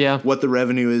segments, is, yeah. what the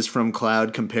revenue is from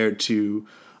cloud compared to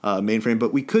mainframe.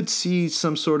 But we could see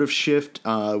some sort of shift.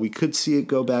 We could see it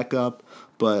go back up,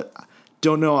 but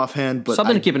don't know offhand. But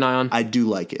Something to keep an eye on. I do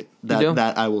like it. do?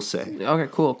 That I will say. Okay,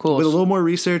 cool. With a little more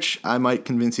research, I might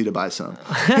convince you to buy some.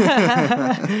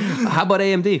 How about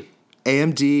AMD?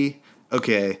 AMD,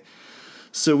 okay.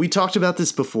 So we talked about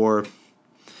this before,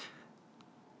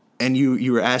 and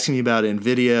you were asking me about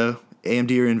NVIDIA,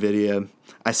 AMD or NVIDIA.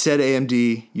 I said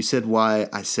AMD, you said why.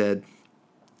 I said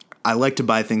I like to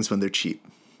buy things when they're cheap.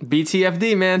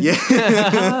 BTFD, man. Yeah.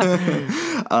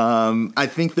 I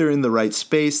think they're in the right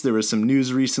space. There was some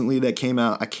news recently that came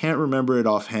out. I can't remember it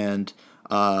offhand,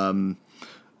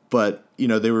 but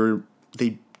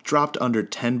they dropped under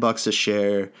 $10 a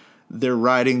share. They're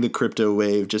riding the crypto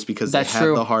wave just because That's they have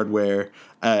true. the hardware,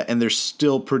 and they're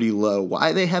still pretty low.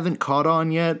 Why they haven't caught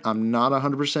on yet, I'm not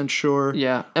 100% sure.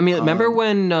 Yeah. I mean, remember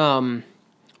when,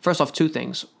 first off, two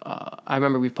things. I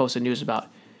remember we posted news about,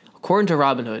 according to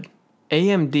Robinhood,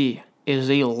 AMD is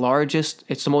the largest,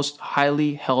 it's the most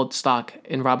highly held stock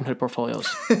in Robinhood portfolios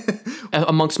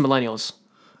amongst millennials.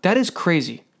 That is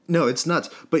crazy. No, it's nuts.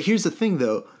 But here's the thing,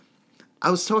 though. I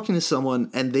was talking to someone,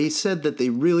 and they said that they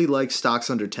really like stocks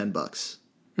under $10.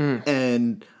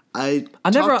 And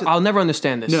I'll never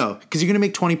understand this. No, because you're going to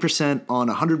make 20% on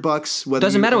 $100. Whether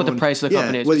Doesn't you matter what the own- price of the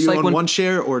company is. Whether It's you like own when- one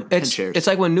share or 10 shares. It's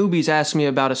like when newbies ask me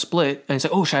about a split, and it's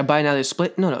like, oh, should I buy now this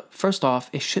split? No. First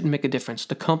off, it shouldn't make a difference.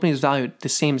 The company is valued the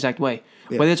same exact way.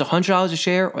 Yeah. Whether it's $100 a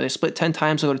share or they split 10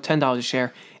 times and go to $10 a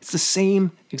share, it's the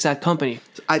same exact company.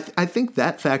 I think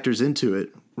that factors into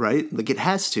it, right? Like it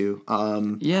has to.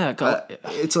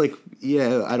 It's like,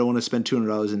 I don't want to spend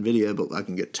 $200 in NVIDIA, but I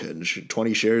can get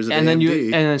 20 shares of and then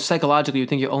AMD. then psychologically you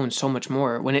think you own so much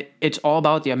more when it's all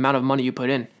about the amount of money you put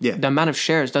in. Yeah. The amount of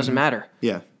shares doesn't matter.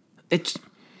 Yeah. It's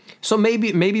so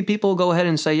maybe people go ahead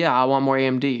and say, yeah, I want more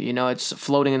AMD. You know, it's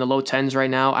floating in the low 10s right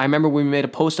now. I remember when we made a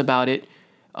post about it.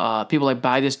 People like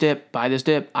buy this dip.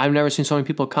 I've never seen so many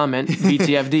people comment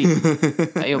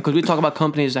BTFD because we talk about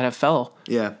companies that have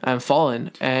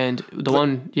fallen, and the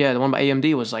one by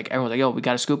AMD was like everyone's like, yo, we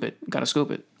gotta scoop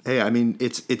it. Hey, I mean,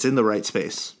 it's in the right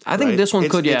space. I think this one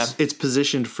could, yeah. It's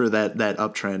positioned for that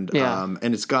uptrend, Yeah.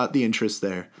 And it's got the interest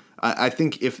there. I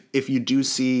think if you do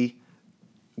see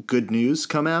good news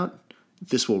come out,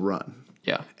 this will run.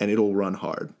 Yeah, And it'll run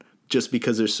hard just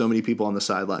because there's so many people on the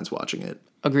sidelines watching it.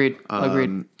 agreed.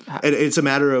 And it's a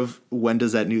matter of when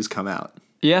does that news come out?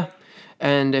 Yeah,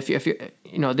 and if you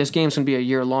this game's gonna be a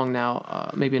year long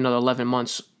now, maybe another 11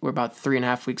 months. We're about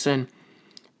 3.5 weeks in.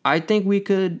 I think we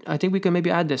could maybe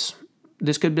add this.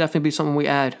 This could definitely be something we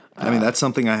add. I mean, that's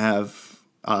something I have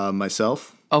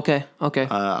myself. Okay.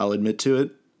 I'll admit to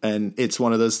it. And it's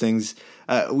one of those things.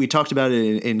 We talked about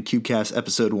it in CubeCast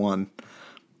episode 1.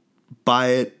 Buy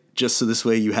it just so this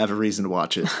way you have a reason to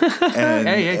watch it. And,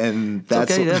 and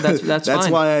that's okay. Yeah, that's that's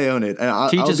fine. why I own it.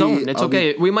 And Teach his own. It's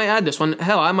okay. We might add this one.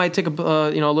 Hell, I might take a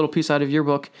little piece out of your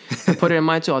book and put it in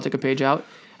mine too. I'll take a page out.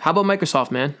 How about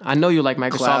Microsoft, man? I know you like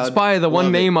Microsoft. Cloud, it's probably the one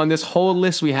love name on this whole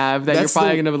list we have that you're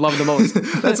probably going to love the most.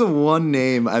 That's the one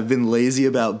name I've been lazy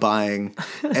about buying.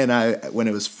 And when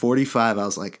it was 45, I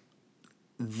was like,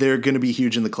 they're going to be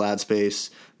huge in the cloud space.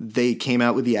 They came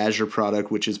out with the Azure product,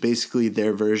 which is basically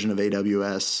their version of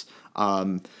AWS.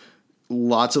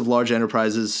 Lots of large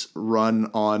enterprises run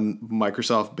on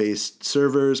Microsoft-based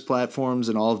servers, platforms,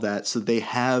 and all of that. So they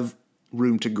have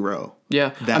room to grow.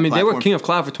 Yeah. That I mean, they were platform. king of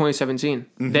cloud for 2017.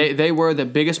 Mm-hmm. They were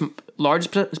the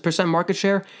largest percent market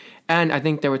share, and I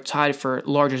think they were tied for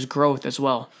largest growth as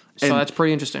well. So And- that's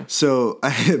pretty interesting. So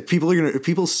people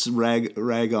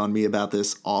rag on me about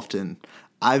this often.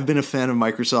 I've been a fan of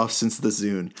Microsoft since the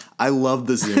Zune. I love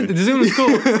the Zune. The Zoom is cool.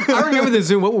 I remember the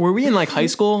Zoom. What, were we in like high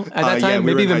school at that time? Yeah, we were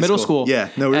Maybe in even high middle school. Yeah,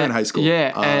 no, we were in high school.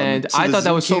 Yeah, and so I the thought that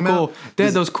Zoom was so came cool. out. They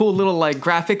had those cool little like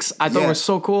graphics. I thought Yeah. were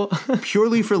so cool.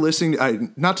 Purely for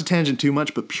listening, not to tangent too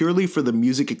much, but purely for the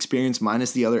music experience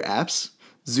minus the other apps,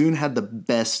 Zune had the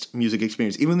best music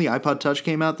experience. Even when the iPod Touch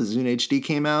came out, the Zune HD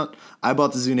came out, I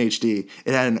bought the Zune HD.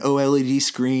 It had an OLED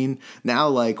screen. Now,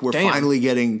 like, we're Damn. finally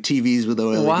getting TVs with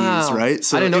OLEDs, Wow. right?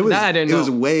 So I didn't know it was, that. I didn't it was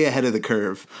know. way ahead of the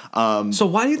curve. So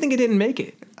why do you think it didn't make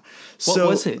it? What So-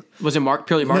 was it? Was it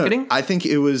purely marketing? No, I think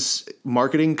it was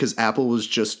marketing because Apple was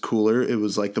just cooler. It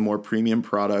was like the more premium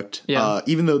product. Yeah.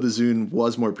 Even though the Zune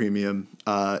was more premium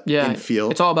in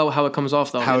feel. It's all about how it comes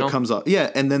off, though. How you know? it comes off.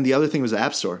 Yeah, and then the other thing was the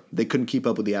App Store. They couldn't keep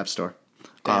up with the App Store.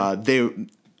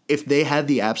 If they had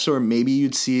the App Store, maybe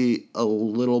you'd see a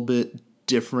little bit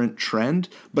different trend,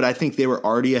 but I think they were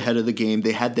already ahead of the game.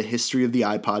 They had the history of the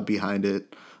iPod behind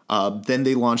it. Then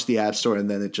they launched the App Store, and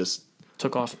then it just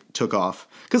took off.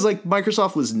 Because like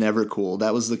Microsoft was never cool.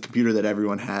 That was the computer that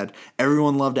everyone had.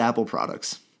 Everyone loved Apple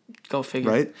products. Go figure.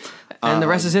 Right? And the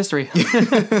rest is history.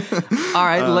 All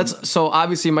right, so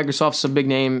obviously Microsoft's a big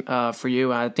name for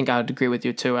you. I think I'd agree with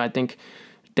you too. I think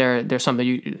there's something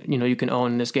you can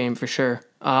own in this game for sure.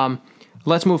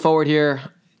 Let's move forward here.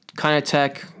 Kind of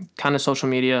tech, kind of social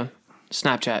media,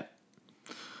 Snapchat.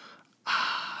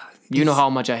 You know how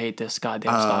much I hate this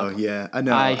goddamn stock. Oh yeah, I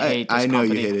know. I hate this I know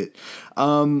company. you hate it.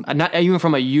 Not even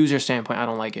from a user standpoint, I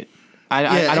don't like it.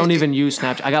 I don't even use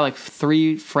Snapchat. I got like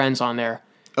 3 friends on there.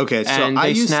 Okay, so and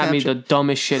they snap me the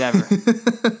dumbest shit ever,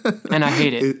 and I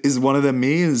hate it. Is one of them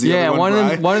me? Is the other one Brian?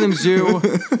 of them. One of them's you.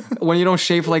 When you don't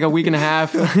shave for like a week and a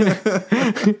half.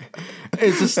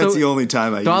 It's just That's the only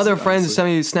time I use it. The other friends honestly. send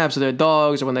me snaps of their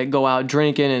dogs, or when they go out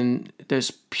drinking and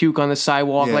there's puke on the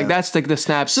sidewalk. Yeah. Like that's like the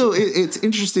snaps. So it's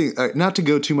interesting. Not to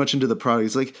go too much into the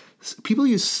products, like people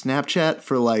use Snapchat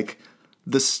for like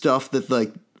the stuff that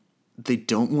like they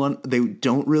don't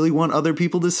really want other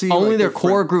people to see. Only like their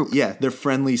core group. Yeah, their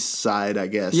friendly side, I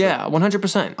guess. Yeah,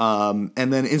 100%.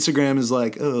 And then Instagram is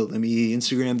like, oh, let me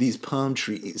Instagram these palm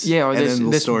trees. Yeah, or and this then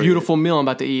we'll story beautiful meal I'm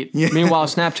about to eat. Yeah. Meanwhile,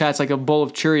 Snapchat's like a bowl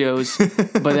of Cheerios,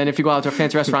 but then if you go out to a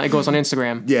fancy restaurant, it goes on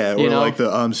Instagram. Yeah, or you know? like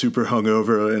the I'm super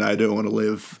hungover and I don't want to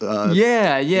live.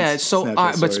 Yeah. So, Snapchat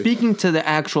but story. speaking to the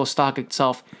actual stock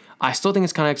itself, I still think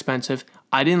it's kind of expensive.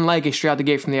 I didn't like it straight out the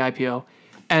gate from the IPO.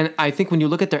 And I think when you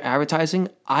look at their advertising,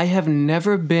 I have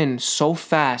never been so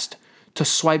fast to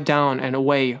swipe down and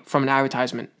away from an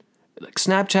advertisement. Like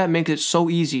Snapchat makes it so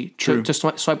easy to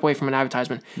swipe away from an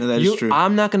advertisement. No, that is true.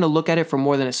 I'm not going to look at it for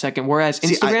more than a second. Whereas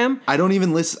Instagram, I don't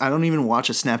even listen. I don't even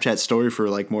watch a Snapchat story for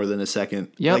like more than a second.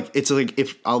 Yep. Like it's like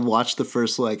if I'll watch the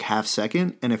first like half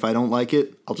second, and if I don't like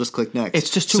it, I'll just click next. It's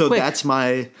just too quick. That's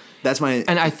my.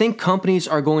 And I think companies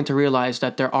are going to realize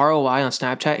that their ROI on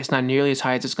Snapchat is not nearly as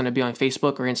high as it's going to be on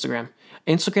Facebook or Instagram.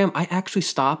 Instagram, I actually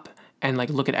stop and like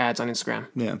look at ads on Instagram.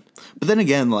 Yeah, but then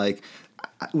again, like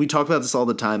we talk about this all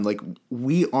the time. Like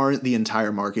we aren't the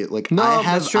entire market. Like No,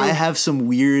 that's true. I have some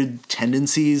weird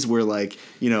tendencies where like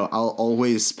I'll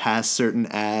always pass certain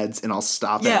ads and I'll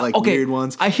stop at like weird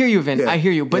ones. I hear you, Vin. Yeah, I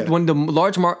hear you. But yeah. when the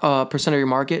large percent of your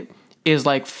market is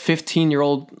like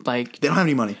 15-year-old, like They don't have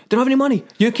any money. they don't have any money.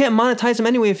 You can't monetize them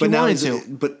anyway if you wanted to.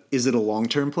 But is it a long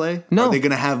term play? No. Are they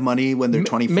going to have money when they're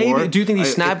 24? Maybe. Do you think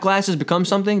these snap glasses become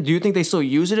something? Do you think they still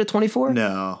use it at 24?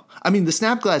 No. I mean, the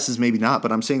snap glasses maybe not,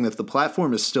 but I'm saying if the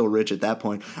platform is still rich at that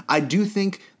point, I do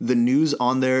think the news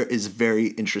on there is very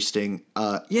interesting.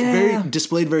 Yeah.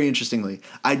 Displayed very interestingly.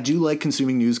 I do like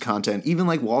consuming news content. Even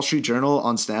like Wall Street Journal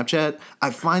on Snapchat,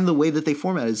 I find the way that they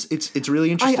format it's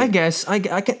really interesting. I guess I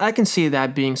can see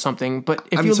that being something, but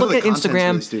if you some look of at the content's Instagram,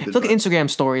 really stupid, look at but- Instagram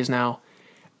stories now.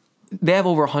 They have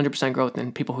over 100% growth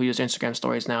in people who use Instagram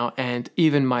stories now, and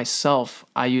even myself,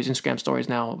 I use Instagram stories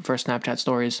now versus Snapchat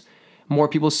stories. More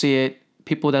people see it.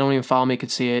 People that don't even follow me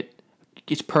could see it.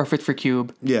 It's perfect for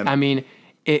Cube. Yeah. I mean,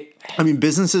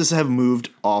 businesses have moved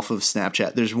off of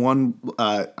Snapchat. There's one,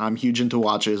 I'm huge into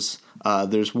watches.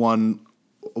 There's one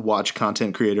watch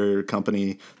content creator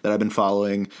company that I've been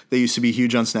following. They used to be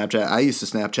huge on Snapchat. I used to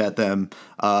Snapchat them.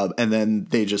 And then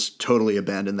they just totally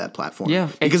abandoned that platform. Yeah.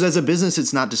 Because as a business,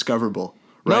 it's not discoverable.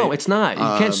 Right? No, it's not.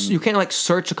 You can't like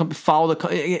search a company, follow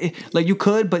like you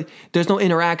could, but there's no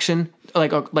interaction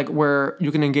like where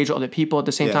you can engage with other people at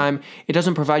the same time. It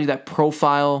doesn't provide you that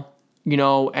profile, and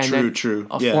then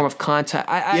a form of contact.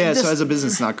 So as a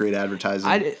business, it's not great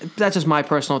advertising. That's just my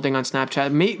personal thing on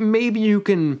Snapchat. Maybe you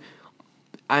can.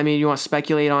 I mean, you want to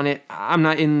speculate on it. I'm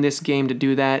not in this game to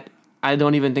do that. I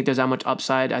don't even think there's that much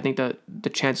upside. I think the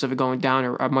chances of it going down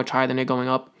are much higher than it going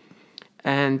up.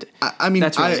 And I mean,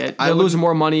 that's really it. They're losing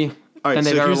more money than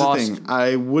they've ever lost. The thing.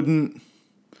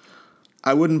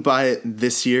 I wouldn't buy it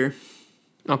this year.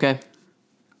 Okay.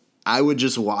 I would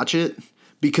just watch it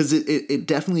because it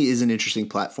definitely is an interesting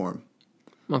platform.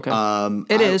 Okay.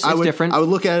 It's different. I would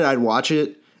look at it, I'd watch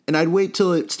it, and I'd wait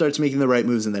till it starts making the right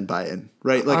moves and then buy in.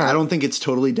 Right? Like, I don't think it's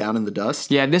totally down in the dust.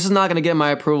 Yeah, this is not going to get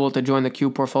my approval to join the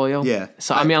Cube portfolio. Yeah.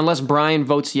 So, I mean, unless Brian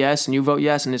votes yes and you vote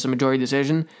yes and it's a majority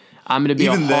decision, I'm going to be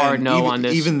a hard no on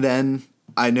this. Even then,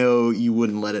 I know you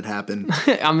wouldn't let it happen.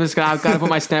 I've got to put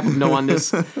my stamp of no on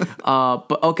this.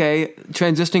 But okay,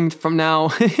 transitioning from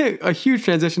now, a huge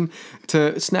transition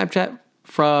to Snapchat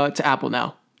to Apple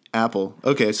now. Apple.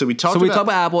 Okay, so we talked about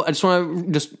Apple. I just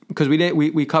want to because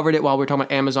we covered it while we were talking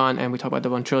about Amazon and we talked about the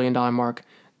 $1 trillion mark.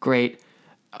 Great.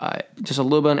 Just a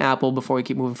little bit on Apple before we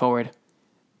keep moving forward.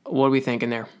 What are we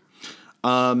thinking there?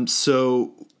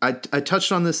 So I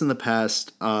touched on this in the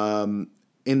past.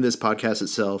 in this podcast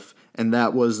itself, and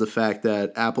that was the fact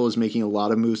that Apple is making a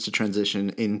lot of moves to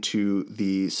transition into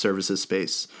the services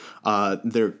space.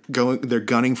 They're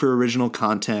gunning for original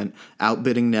content,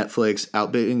 outbidding Netflix,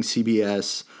 outbidding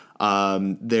CBS.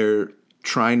 They're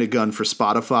trying to gun for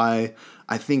Spotify.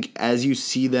 I think as you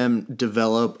see them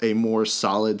develop a more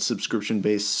solid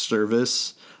subscription-based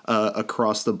service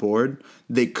across the board,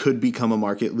 they could become a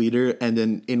market leader, and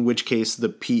then in which case the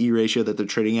PE ratio that they're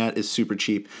trading at is super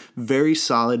cheap. Very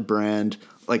solid brand.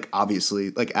 Like,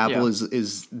 obviously, like Apple is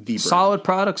the brand. Solid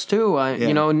products too.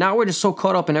 You know, now we're just so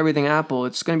caught up in everything Apple.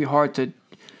 It's going to be hard to.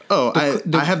 Oh,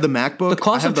 I have the MacBook. The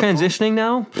cost of transitioning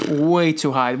now, way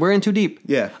too high. We're in too deep.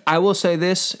 Yeah. I will say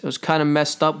this. It was kind of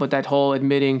messed up with that whole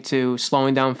admitting to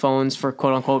slowing down phones for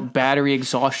quote-unquote battery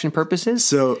exhaustion purposes.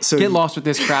 So get lost with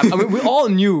this crap. I mean, we all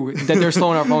knew that they're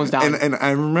slowing our phones down. And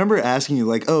I remember asking you,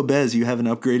 like, oh, Bez, you haven't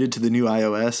upgraded to the new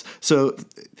iOS. So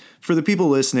for the people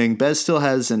listening, Bez still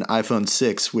has an iPhone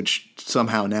 6, which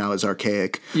somehow now is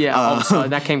archaic. Yeah, all of a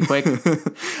sudden, that came quick.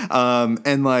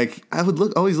 And like I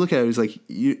would always look at it. He's like,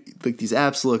 like these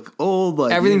apps look old.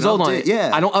 Like everything's old on it. Yeah,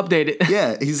 I don't update it.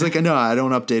 Yeah, he's like, no, I don't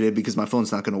update it because my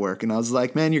phone's not going to work. And I was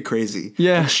like, man, you're crazy.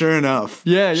 Yeah. And sure enough.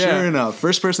 Yeah. Sure enough.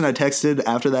 First person I texted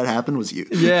after that happened was you.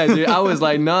 Yeah, dude. I was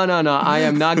like, no. I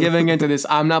am not giving into this.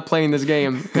 I'm not playing this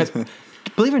game. Because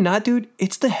believe it or not, dude,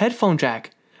 it's the headphone jack.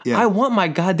 Yeah. I want my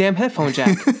goddamn headphone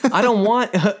jack. I don't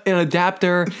want an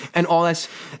adapter and all that.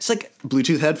 It's like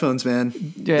Bluetooth headphones, man.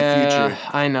 Yeah, the future.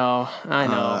 I know.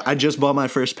 I just bought my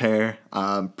first pair.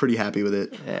 I'm pretty happy with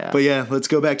it. Yeah. But yeah, let's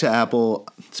go back to Apple.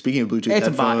 Speaking of Bluetooth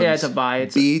headphones. It's a buy.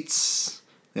 It's Beats.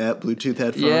 Yeah, Bluetooth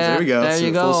headphones. Yeah, there we go. There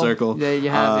you go. Full circle. There you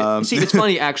have it. See, it's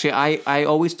funny, actually. I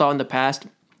always thought in the past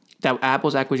that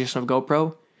Apple's acquisition of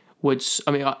GoPro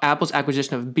Apple's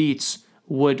acquisition of Beats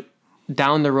would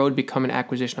down the road become an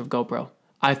acquisition of GoPro.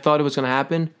 I thought it was going to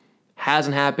happen.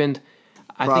 Hasn't happened.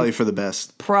 Probably for the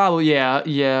best. Probably,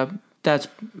 yeah. That's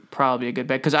probably a good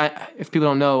bet. Because if people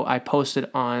don't know, I posted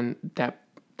on that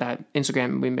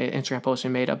Instagram post we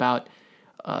made about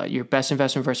your best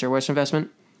investment versus your worst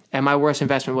investment. And my worst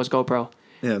investment was GoPro.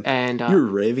 Yeah, and you were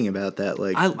raving about that.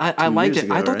 Like I liked it.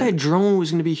 Ago, I thought right? that drone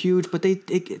was going to be huge, but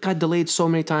it got delayed so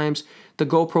many times. The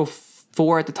GoPro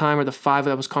 4 at the time, or the 5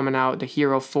 that was coming out, the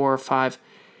Hero 4 or 5.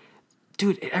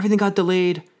 Dude, everything got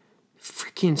delayed.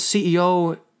 Freaking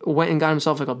CEO went and got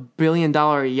himself like $1 billion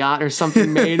yacht or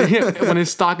something made when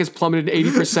his stock has plummeted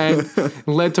 80%,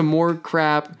 led to more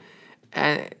crap.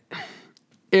 And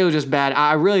it was just bad.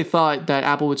 I really thought that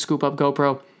Apple would scoop up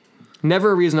GoPro.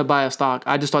 Never a reason to buy a stock.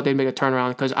 I just thought they'd make a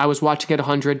turnaround because I was watching it at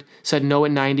 100, said no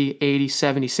at 90, 80,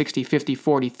 70, 60, 50,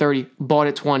 40, 30, bought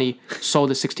at 20,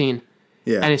 sold at 16.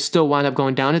 Yeah. And it still wound up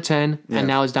going down to 10, and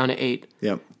now it's down to 8.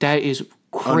 Yep. That is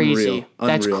crazy.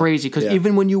 That's Unreal. crazy because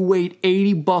even when you wait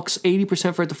 $80,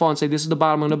 80% for it to fall and say this is the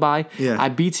bottom I'm going to buy, I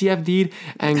BTFD'd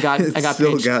and got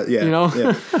paid. You know?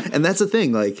 Yeah. And that's the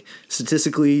thing. Like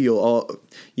statistically, you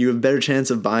have a better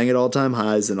chance of buying at all-time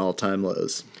highs than all-time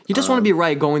lows. You just want to be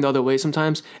right going the other way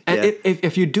sometimes. And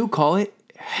if you do call it,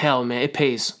 hell, man, it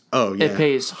pays. Oh yeah, it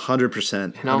pays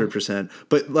 100%, 100%.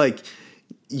 But like.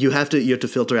 You have to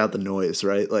filter out the noise,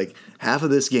 right? Like half of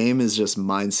this game is just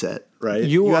mindset, right?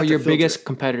 You are your biggest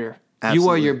competitor. Absolutely. You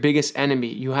are your biggest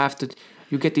enemy. You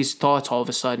get these thoughts all of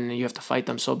a sudden and you have to fight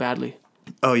them so badly.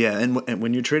 Oh yeah, and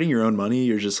when you're trading your own money,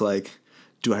 you're just like,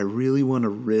 do I really want to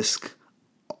risk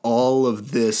all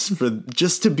of this for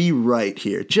just to be right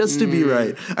here? Just to be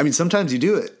right. I mean, sometimes you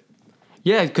do it.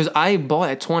 Yeah, because I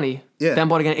bought at 20, then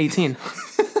bought again at 18.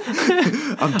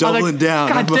 I'm doubling down.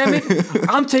 God damn it.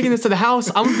 I'm taking this to the house.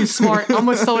 I'm going to be smart. I'm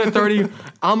going to sell it at 30.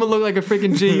 I'm going to look like a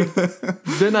freaking G.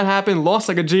 Then that happened. Lost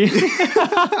like a G. This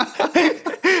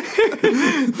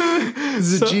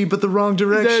is a G, but the wrong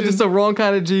direction. Yeah, just the wrong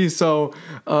kind of G. So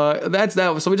that's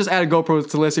that. So we just added GoPro to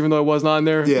the list, even though it was not on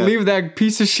there. Yeah. Leave that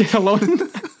piece of shit alone.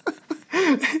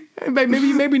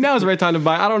 Maybe now is the right time to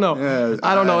buy. I don't know. Yeah,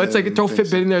 I don't know. It's like throw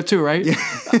Fitbit in there too, right? Yeah.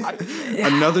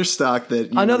 Another stock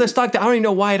that I don't even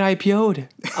know why it IPO'd.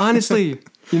 Honestly,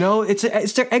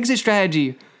 it's their exit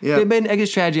strategy. Yeah. They made an exit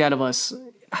strategy out of us.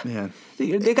 Yeah.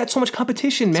 They got so much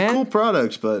competition, man. It's a cool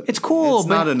product, but it's cool. It's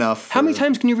not enough. How many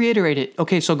times can you reiterate it?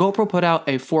 Okay, so GoPro put out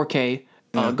a 4K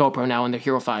GoPro now in their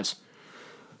Hero 5s.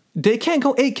 They can't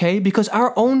go 8K because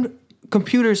our own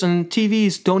computers and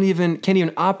TVs can't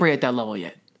even operate at that level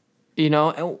yet.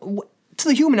 To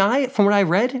the human eye, from what I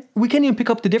read, we can't even pick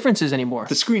up the differences anymore.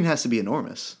 The screen has to be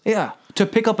enormous. Yeah, to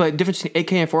pick up a difference between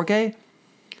 8K and 4K,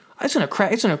 it's gonna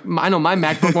crack. I know my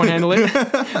MacBook won't handle it.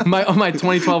 my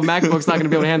 2012 MacBook's not gonna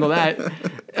be able to handle that.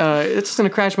 It's just gonna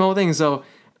crash my whole thing. So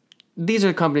these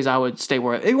are companies I would stay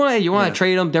with. You want to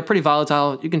trade them? They're pretty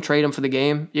volatile. You can trade them for the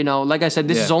game. Like I said,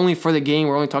 this is only for the game.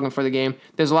 We're only talking for the game.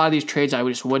 There's a lot of these trades I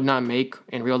just would not make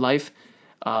in real life.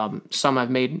 Some I've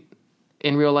made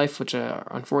in real life, which are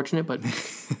unfortunate. But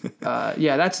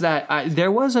that's that.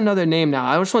 There was another name now.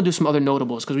 I just want to do some other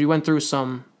notables because we went through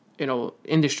some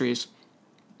industries.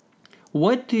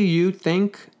 What do you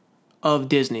think of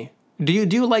Disney? Do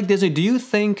you like Disney? Do you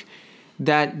think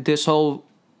that this whole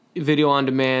video on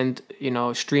demand,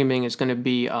 streaming is going to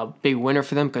be a big winner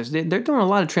for them? Because they're doing a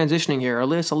lot of transitioning here, or at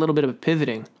least a little bit of a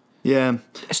pivoting. Yeah.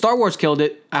 Star Wars killed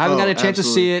it. I haven't got a chance to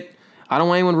see it. I don't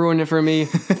want anyone ruining it for me,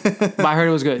 but I heard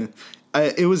it was good.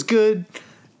 It was good.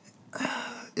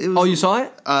 You saw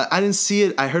it? I didn't see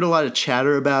it. I heard a lot of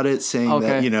chatter about it saying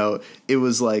that, it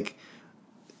was like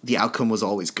the outcome was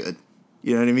always good.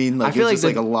 You know what I mean? Like, I feel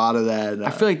like a lot of that. I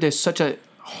feel like there's such a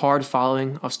hard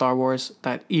following of Star Wars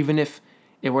that even if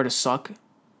it were to suck,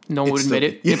 no one would admit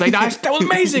it. It's like, that was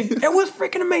amazing. It was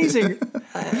freaking amazing.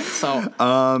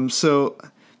 So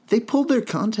they pulled their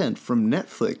content from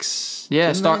Netflix.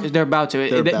 Yeah, they're about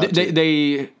to.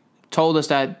 They told us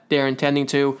that they're intending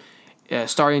to,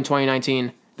 starting in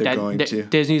 2019. They're going to.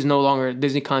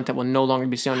 Disney content will no longer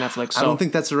be seen on Netflix. So. I don't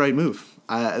think that's the right move.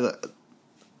 I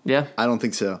don't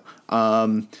think so.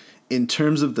 In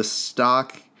terms of the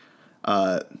stock,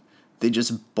 they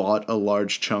just bought a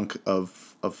large chunk of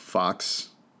Fox,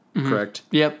 correct?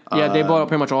 Yep. Yeah, they bought up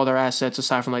pretty much all their assets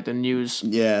aside from like the news.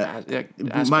 Yeah,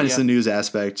 minus the news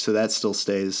aspect, so that still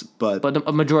stays. But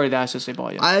a majority of the assets they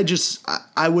bought. Yeah.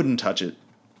 I wouldn't touch it.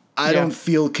 I don't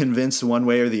feel convinced one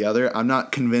way or the other. I'm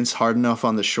not convinced hard enough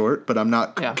on the short, but I'm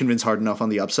not convinced hard enough on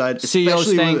the upside.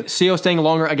 CEO staying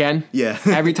longer again. Yeah.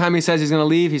 Every time he says he's going to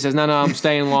leave, he says, no, I'm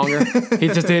staying longer. He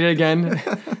just did it again.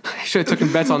 I should have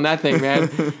taken bets on that thing, man.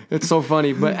 It's so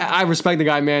funny. But I respect the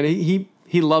guy, man.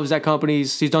 He loves that company.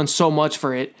 He's done so much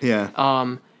for it.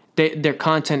 Yeah. Their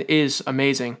content is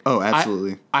amazing. Oh,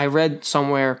 absolutely. I read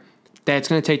somewhere that it's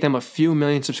going to take them a few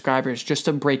million subscribers just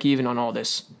to break even on all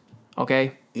this.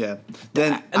 Okay? Yeah.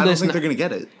 Then I don't think they're going to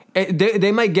get it.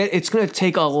 They might get. It's going to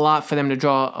take a lot for them to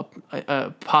draw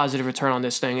a positive return on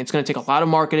this thing. It's going to take a lot of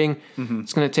marketing. Mm-hmm.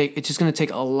 It's just going to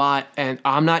take a lot, and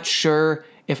I'm not sure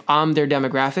if I'm their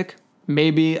demographic.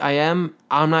 Maybe I am.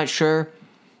 I'm not sure.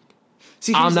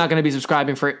 See, I'm not going to be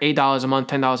subscribing for $8 a month,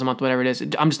 $10 a month, whatever it is.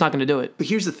 I'm just not going to do it. But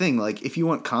here's the thing: like, if you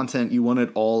want content, you want it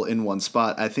all in one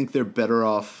spot. I think they're better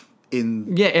off.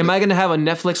 Am I going to have a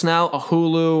Netflix now, a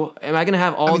Hulu? Am I going to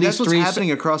have all these that's what's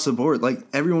happening across the board. Like,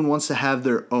 everyone wants to have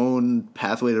their own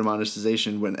pathway to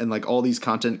monetization and like all these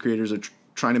content creators are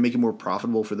trying to make it more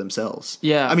profitable for themselves.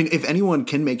 Yeah. I mean, if anyone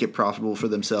can make it profitable for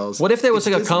themselves. What if there was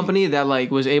like Disney. A company that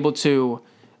like was able to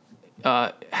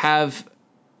have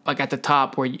like at the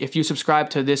top where if you subscribe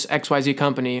to this XYZ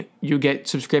company, you get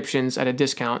subscriptions at a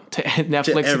discount to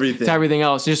Netflix, to everything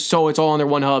else, just so it's all under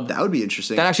one hub. That would be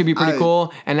interesting. That'd actually be pretty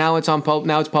cool. And now it's on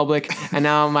now it's public, and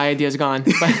now my idea's gone.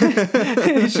 Cut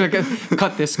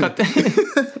this.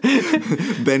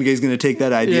 Ben Gay's gonna take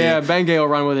that idea. Yeah, Ben Gay will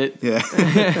run with it. Yeah.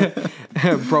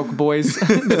 Broke boys.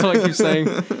 That's all I keep saying.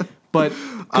 But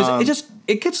because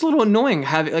it gets a little annoying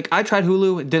having I tried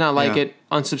Hulu, did not like it,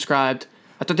 unsubscribed.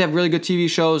 I thought they have really good TV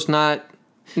shows, not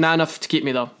enough to keep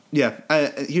me though. Yeah,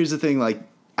 here's the thing. Like,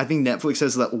 I think Netflix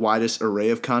has the widest array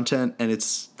of content, and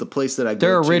it's the place that I go to.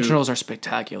 Their originals are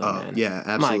spectacular, man. Yeah,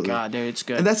 absolutely. My God, dude, it's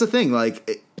good. And that's the thing.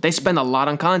 Like, they spend a lot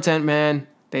on content, man.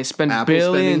 They spend Apple's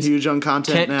billions. Spending huge on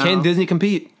content now. Can Disney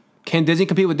compete? Can Disney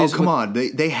compete with Disney? Oh, come on.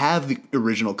 They have the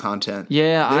original content.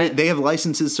 Yeah, they have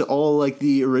licenses to all like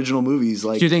the original movies.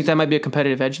 Like, do you think that might be a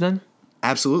competitive edge then?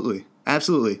 Absolutely.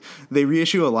 They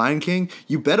reissue a Lion King.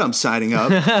 You bet I'm signing up.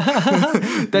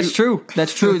 That's true.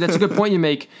 That's a good point you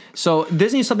make. So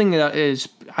Disney is something that is,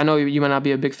 I know you might not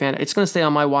be a big fan. It's going to stay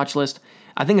on my watch list.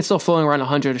 I think it's still floating around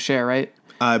 100 a share, right?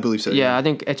 I believe so. Yeah, I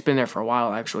think it's been there for a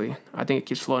while, actually. I think it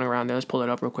keeps floating around there. Let's pull it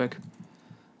up real quick.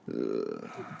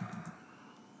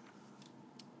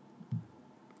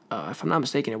 If I'm not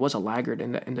mistaken, it was a laggard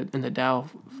in the Dow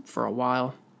for a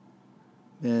while.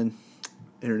 Man,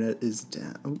 internet is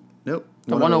down. Oh, nope.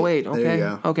 108. Okay. There you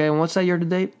go. Okay. And what's that year to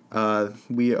date?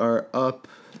 We are up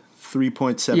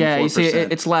 3.74%. Yeah, you see,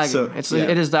 it's lagging. So,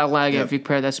 it is that lagging if you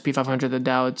compare the S&P 500 to the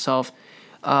Dow itself.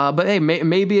 But hey,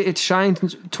 maybe it shined in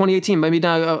 2018. Maybe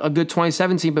not a good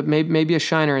 2017, but maybe a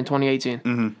shiner in 2018.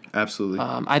 Mm-hmm. Absolutely.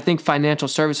 I think financial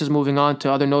services. Moving on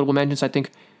to other notable mentions, I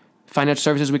think financial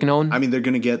services we can own. I mean, they're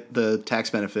going to get the tax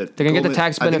benefit. They're going to get the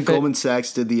tax benefit. I think Goldman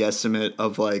Sachs did the estimate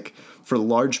of like for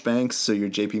large banks, so your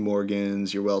J.P.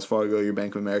 Morgans, your Wells Fargo, your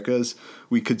Bank of Americas,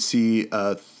 we could see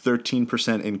a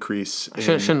 13% increase.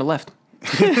 Shouldn't have left.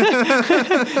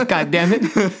 God damn it!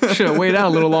 Should have waited out a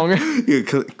little longer. You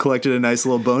collected a nice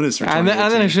little bonus for And then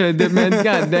I should have, man.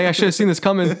 God dang, I should have seen this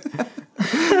coming.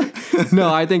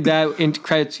 No, I think that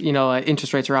credits,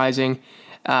 interest rates rising.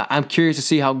 I'm curious to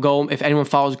see how if anyone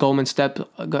follows Goldman steps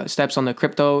on the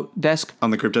crypto desk. On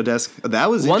the crypto desk, that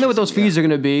was wonder what those fees are going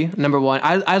to be. Number one,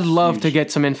 I'd love to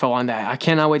get some info on that. I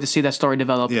cannot wait to see that story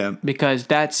develop. Yeah, because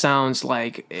that sounds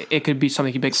like it could be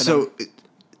something big for them. So,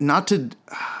 not to.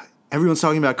 Everyone's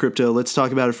talking about crypto. Let's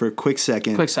talk about it for a quick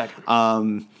second.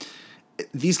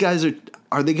 These guys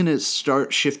are they going to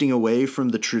start shifting away from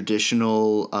the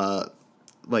traditional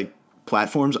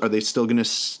platforms? Are they still going to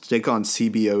stick on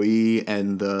CBOE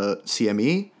and the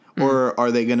CME, or are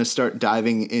they going to start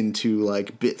diving into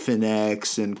like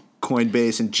Bitfinex and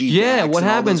Coinbase and GDAX? Yeah, what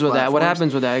happens with that? What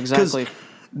happens with that exactly?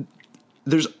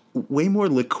 There's way more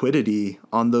liquidity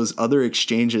on those other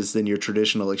exchanges than your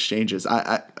traditional exchanges.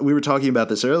 We were talking about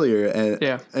this earlier,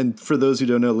 and for those who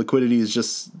don't know, liquidity is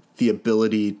just the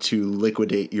ability to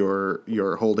liquidate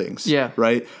your holdings. Yeah.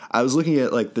 Right. I was looking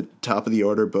at like the top of the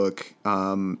order book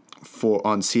on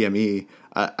CME.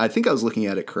 I think I was looking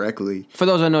at it correctly. For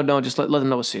those that don't, just let them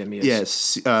know what CME is.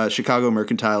 Yes, Chicago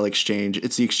Mercantile Exchange.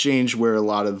 It's the exchange where a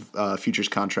lot of futures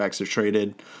contracts are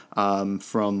traded,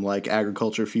 from like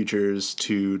agriculture futures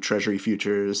to treasury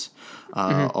futures,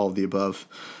 all of the above.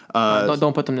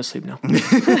 Don't put them to sleep now.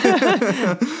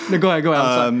 No, go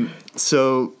ahead.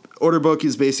 So order book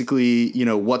is basically,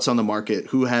 what's on the market,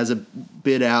 who has a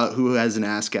bid out, who has an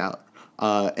ask out.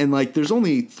 And like there's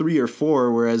only 3 or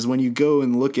 4, whereas when you go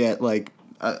and look at like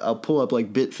I'll pull up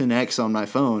like Bitfinex on my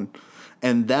phone,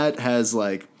 and that has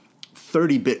like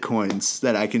 30 Bitcoins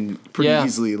that I can pretty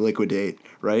easily liquidate,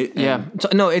 right? Yeah. So,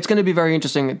 no, it's going to be very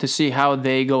interesting to see how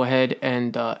they go ahead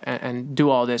and do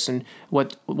all this, and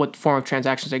what form of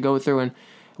transactions they go through, and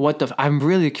I'm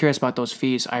really curious about those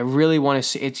fees. I really want to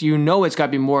see it's got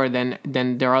to be more than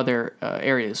their other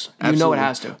areas. Absolutely. It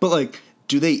has to. But like,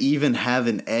 do they even have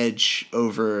an edge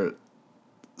over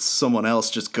someone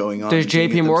else just going on? Does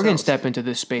JP Morgan step into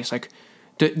this space? Like,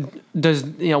 does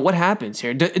what happens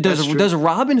here? Does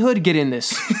Robinhood get in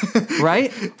this?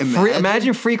 Right?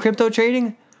 Imagine free crypto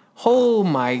trading. Oh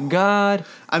my God!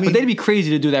 I mean, but they'd be crazy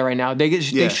to do that right now. They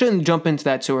shouldn't jump into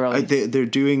that too early. They're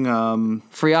doing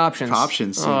free options.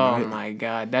 Soon, oh right? My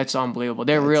God, that's unbelievable.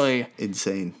 They're really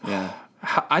insane. Yeah.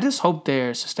 I just hope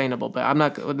they're sustainable, but I'm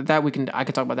not. I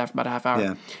could talk about that for about a half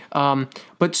hour. Yeah.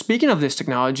 But speaking of this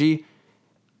technology,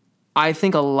 I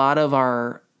think a lot of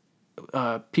our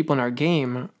people in our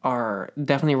game are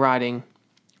definitely riding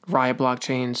Riot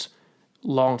blockchains,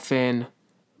 Longfin.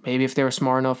 Maybe if they were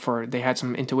smart enough, or they had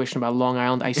some intuition about Long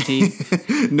Island iced tea.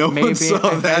 One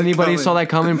saw if that anybody coming. Saw that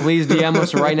coming, please DM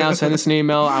us right now. Send us an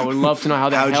email. I would love to know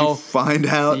how How'd you find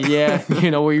out? Yeah,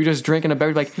 where you're just drinking a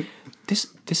beverage like. This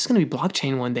is gonna be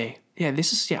blockchain one day. Yeah,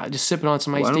 just sipping on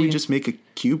some iced tea. Why don't we just make a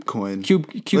Cube coin?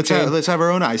 Cube let's have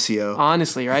our own ICO.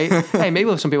 Honestly, right? Hey,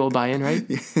 maybe some people will buy in, right?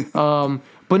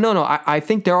 But no, I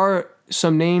think there are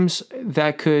some names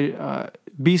that could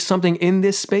be something in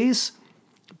this space,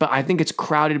 but I think it's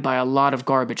crowded by a lot of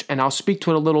garbage. And I'll speak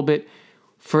to it a little bit.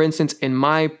 For instance, in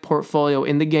my portfolio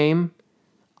in the game,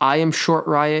 I am short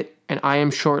Riot and I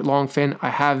am short Longfin.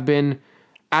 I have been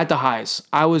at the highs.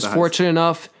 I was fortunate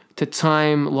enough to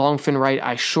time Longfin right.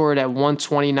 I shorted at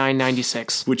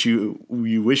 129.96, which you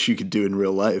wish you could do in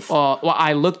real life. Well,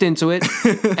 I looked into it,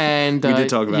 and we did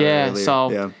talk about it earlier.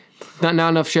 So not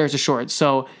enough shares to short.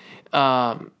 So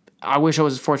I wish I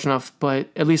was fortunate enough, but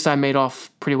at least I made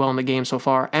off pretty well in the game so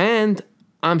far, and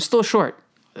I'm still short.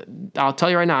 I'll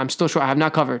tell you right now, I'm still short. I have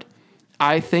not covered.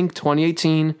 I think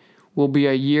 2018 will be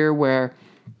a year where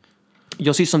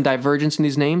you'll see some divergence in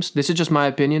these names. This is just my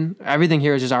opinion. Everything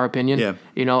here is just our opinion. Yeah.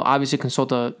 Obviously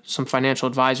consult some financial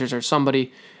advisors or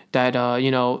somebody that,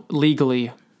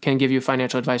 legally can give you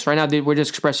financial advice. Right now, we're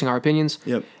just expressing our opinions.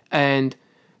 Yep. And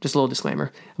just a little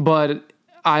disclaimer. But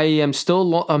I'm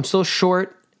still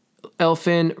short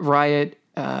Elfin, Riot,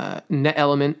 Net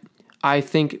Element. I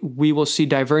think we will see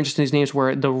divergence in these names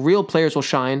where the real players will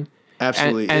shine.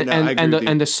 Absolutely.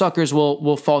 And the suckers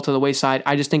will fall to the wayside.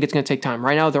 I just think it's going to take time.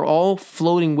 Right now, they're all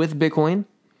floating with Bitcoin.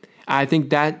 I think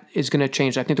that is going to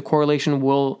change. I think the correlation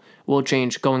will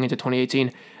change going into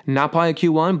 2018. Not probably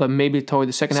Q1, but maybe toward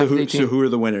the second half of 2018. So who are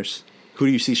the winners? Who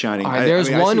do you see shining?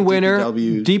 There's one winner.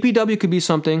 DPW could be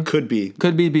something. Could be. It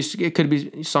could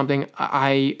be something.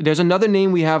 There's another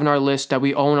name we have in our list that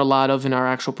we own a lot of in our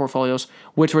actual portfolios,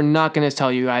 which we're not going to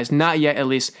tell you guys. Not yet, at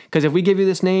least. Because if we give you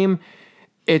this name,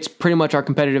 it's pretty much our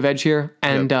competitive edge here.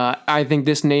 And I think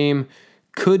this name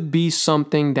could be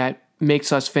something that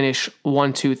makes us finish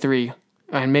 1, 2, 3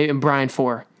 and maybe Brian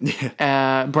 4.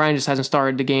 Brian just hasn't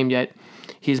started the game yet.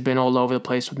 He's been all over the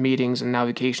place with meetings and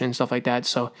navigation and stuff like that.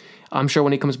 So I'm sure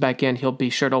when he comes back in, he'll be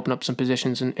sure to open up some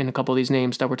positions in a couple of these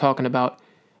names that we're talking about.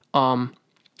 And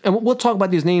we'll talk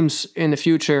about these names in the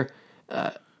future.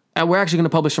 And we're actually going to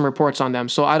publish some reports on them.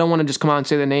 So I don't want to just come out and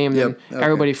say the name and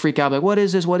everybody freak out like, what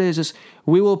is this? What is this?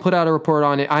 We will put out a report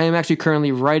on it. I am actually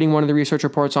currently writing one of the research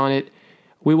reports on it.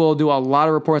 We will do a lot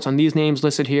of reports on these names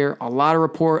listed here, a lot of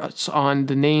reports on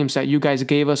the names that you guys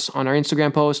gave us on our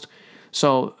Instagram post.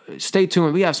 So stay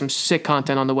tuned. We have some sick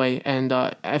content on the way. And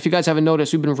if you guys haven't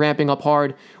noticed, we've been ramping up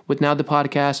hard with now the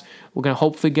podcast. We're going to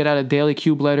hopefully get out a daily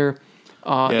Cube letter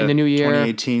in the new year.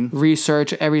 2018.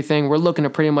 Research, everything. We're looking to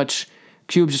pretty much...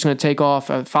 Cube's just going to take off.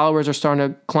 Followers are starting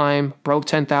to climb. Broke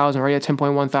 10,000, already at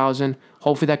 10.1 thousand.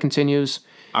 Hopefully that continues.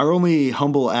 Our only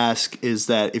humble ask is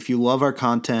that if you love our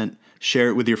content, share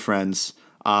it with your friends.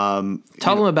 Tell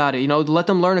them about it. Let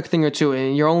them learn a thing or two.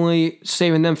 And you're only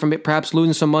saving them from perhaps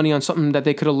losing some money on something that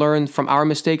they could have learned from our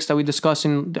mistakes that we discussed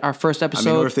in our first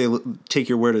episode. Or if they take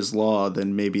your word as law,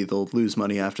 then maybe they'll lose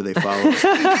money after they follow.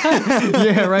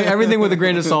 Yeah, right. Everything with a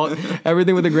grain of salt.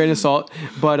 Everything with a grain of salt.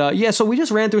 But so we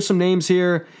just ran through some names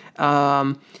here.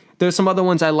 There's some other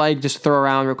ones I like just to throw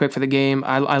around real quick for the game.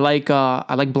 I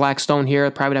like Blackstone here, a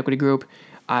private equity group.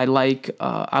 I like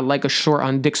a short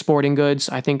on Dick's Sporting Goods.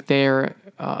 I think they're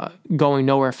going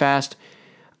nowhere fast.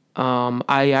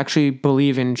 I actually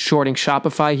believe in shorting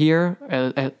Shopify here,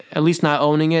 at least not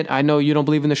owning it. I know you don't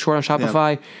believe in the short on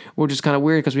Shopify. Yep. We're just kind of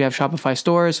weird because we have Shopify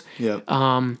stores. Yep.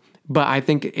 But I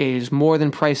think it is more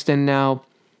than priced in now.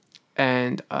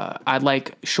 And I'd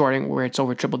like shorting where it's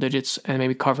over triple digits and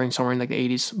maybe covering somewhere in like the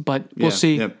 80s. But we'll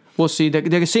see. Yep. We'll see.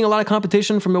 They're seeing a lot of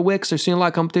competition from the Wix. They're seeing a lot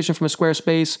of competition from a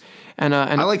Squarespace. And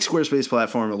I like Squarespace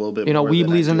platform a little bit more.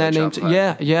 Weebly's in that name too.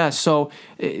 Yeah. So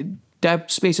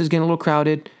that space is getting a little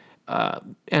crowded.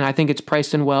 And I think it's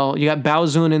priced in well. You got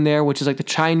Baozun in there, which is like the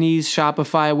Chinese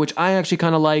Shopify, which I actually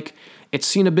kind of like. It's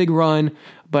seen a big run,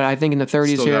 but I think in the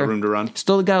 30s Still got room to run.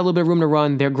 Still got a little bit of room to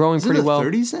run. They're growing pretty well.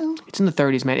 It's in the 30s now? It's in the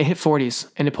 30s, man. It hit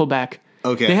 40s, and it pulled back.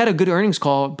 Okay. They had a good earnings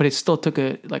call, but it still took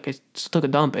a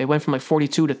dump. It went from like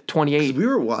 42 to 28. We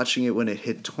were watching it when it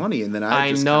hit 20, and then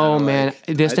I know, man.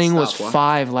 This thing was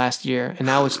 5 last year, and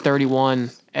now it's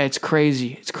 31. It's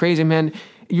crazy. It's crazy, man.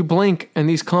 You blink, and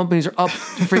these companies are up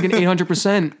freaking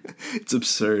 800%. It's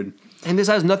absurd. And this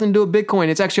has nothing to do with Bitcoin.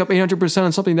 It's actually up 800%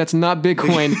 on something that's not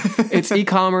Bitcoin. It's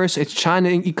e-commerce. It's China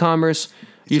e-commerce.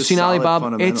 You've seen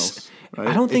Alibaba. It's. Right?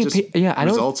 I don't think.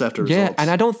 Results after results. Yeah,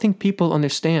 and I don't think people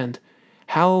understand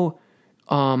how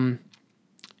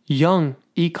young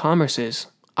e-commerce is.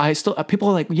 People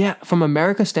are like, from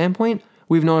America's standpoint,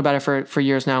 we've known about it for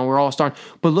years now. We're all starting.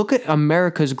 But look at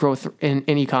America's growth in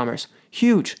e-commerce.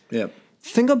 Huge. Yeah.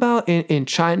 Think about in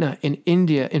China, in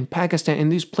India, in Pakistan, in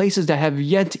these places that have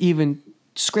yet to even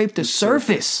scrape the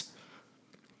surface.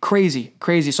 Crazy.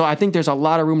 So I think there's a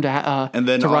lot of room to and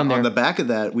then to run there. On the back of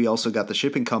that, we also got the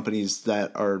shipping companies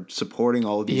that are supporting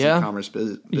all of these e-commerce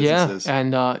businesses. Yeah,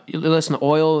 and listen,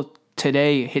 oil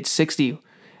today hit 60,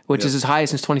 which is as high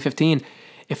since 2015.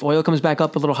 If oil comes back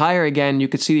up a little higher again, you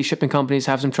could see these shipping companies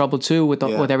have some trouble too with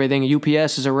everything.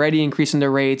 UPS is already increasing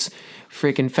their rates.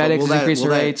 Freaking FedEx is increasing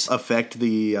their rates. Affect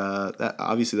the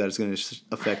obviously that is going to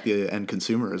affect the end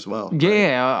consumer as well.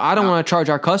 Yeah, right? I don't want to charge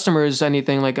our customers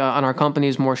anything like on our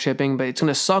companies more shipping, but it's going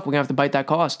to suck. We're going to have to bite that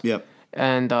cost. Yep.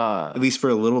 And at least for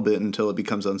a little bit until it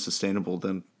becomes unsustainable,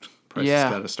 then prices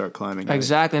got to start climbing. Right?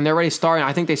 Exactly, and they're already starting.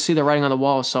 I think they see the writing on the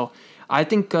wall. So I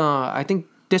think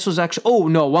this was actually. Oh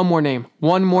no! One more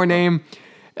name.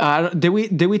 Did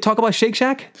we talk about Shake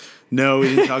Shack? No, we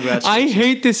didn't talk about Shake Shack. I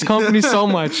hate this company so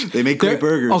much. They make great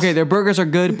burgers. Okay, their burgers are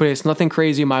good, but it's nothing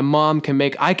crazy. My mom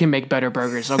I can make better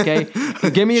burgers. Okay,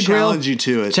 give me a grill. Challenge you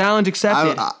to it. Challenge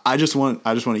accepted. I just want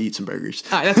to eat some burgers.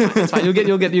 All right, that's fine.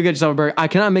 You'll get yourself a burger. I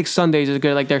cannot make sundaes as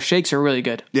good. Like their shakes are really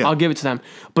good. Yeah. I'll give it to them.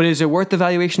 But is it worth the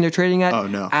valuation they're trading at? Oh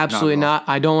no, absolutely not.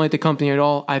 I don't like the company at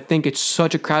all. I think it's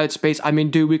such a crowded space. I mean,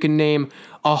 dude, we can name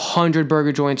 100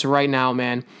 burger joints right now,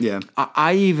 man. Yeah.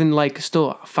 I even like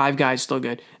still Five Guys still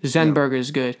good. Zen Burger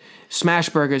is good. Smash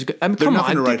Burger is good. I mean, come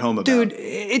on, to write home about. Dude,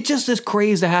 it's just this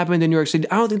craze that happened in New York City.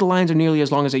 I don't think the lines are nearly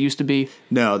as long as they used to be.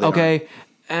 No, they okay.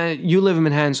 And you live in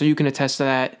Manhattan, so you can attest to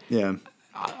that. Yeah.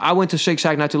 I went to Shake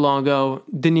Shack not too long ago.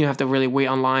 Didn't even have to really wait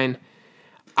online.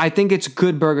 I think it's a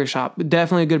good burger shop.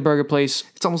 Definitely a good burger place.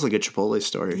 It's almost like a Chipotle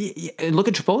story. Yeah, look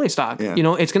at Chipotle stock. Yeah.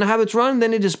 It's gonna have its run,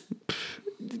 then it just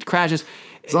crashes.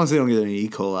 As long as they don't get any E.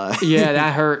 coli. Yeah,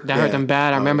 that hurt. That hurt them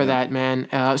bad. I remember that,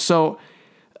 man. So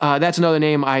that's another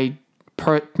name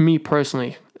me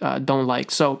personally don't like.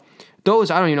 So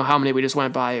those, I don't even know how many we just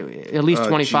went by. At least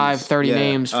 25, 30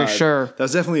 names for sure. That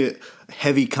was definitely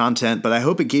heavy content, but I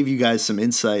hope it gave you guys some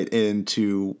insight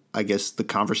into, I guess, the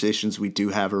conversations we do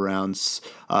have around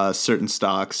certain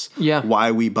stocks. Yeah.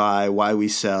 Why we buy, why we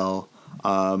sell.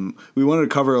 We wanted to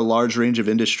cover a large range of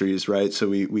industries, right? So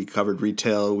we covered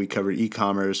retail, we covered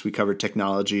e-commerce, we covered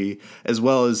technology, as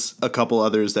well as a couple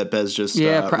others that Bez just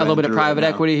a little bit of private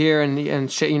right equity here, and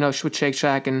with Shake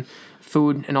Shack and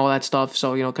food and all that stuff.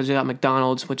 So because you got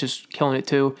McDonald's, which is killing it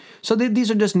too. So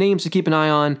these are just names to keep an eye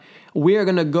on. We are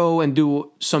gonna go and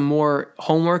do some more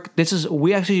homework.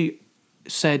 We actually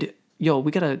said, yo,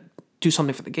 we gotta do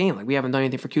something for the game. Like we haven't done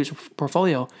anything for Q's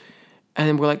portfolio. And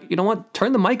then we're like, you know what?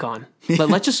 Turn the mic on.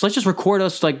 Let's just record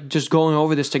us like just going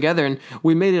over this together. And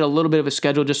we made it a little bit of a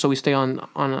schedule just so we stay on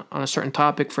a certain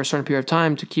topic for a certain period of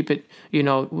time to keep it,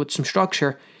 with some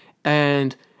structure.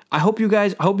 And I hope you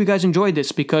guys enjoyed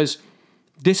this, because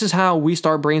this is how we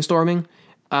start brainstorming.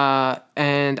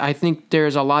 And I think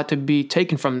there's a lot to be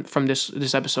taken from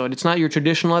this episode. It's not your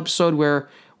traditional episode where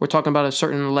we're talking about a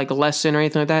certain like lesson or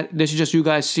anything like that. This is just you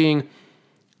guys seeing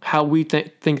how we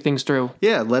think things through.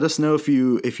 Yeah, let us know if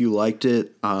you liked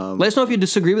it. Let us know if you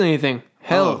disagree with anything.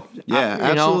 Hell,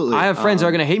 absolutely. I have friends that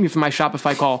are going to hate me for my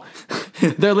Shopify call.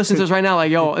 They're listening to this right now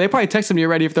like, yo, they probably texted me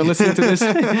already if they're listening to this.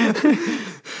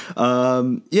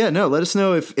 Let us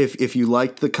know if you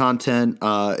liked the content,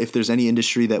 if there's any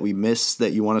industry that we missed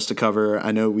that you want us to cover.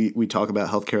 I know we talk about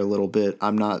healthcare a little bit.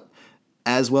 I'm not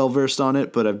as well versed on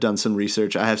it, but I've done some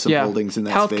research. I have some holdings in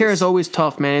that space. Healthcare is always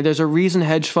tough, man. There's a reason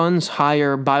hedge funds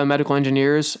hire biomedical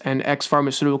engineers and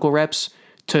ex-pharmaceutical reps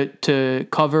to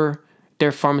cover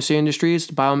their pharmacy industries,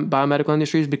 biomedical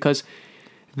industries, because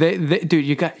they dude,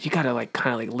 you gotta like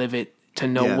kind of like live it to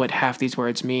know what half these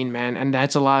words mean, man. And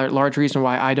that's a large reason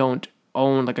why I don't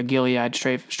own like a Gilead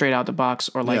straight out the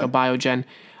box or like a Biogen.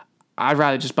 I'd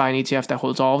rather just buy an ETF that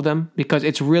holds all of them, because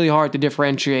it's really hard to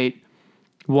differentiate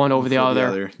one over the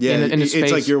other. Yeah, in the space.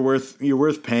 It's like you're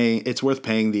worth paying. It's worth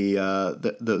paying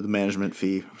the management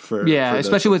fee for. Yeah, for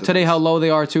especially with today how low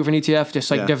they are too for an ETF. Just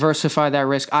like diversify that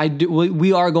risk.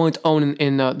 We are going to own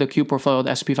in the Q portfolio the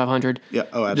S&P 500. Yeah.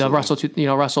 Oh, absolutely. The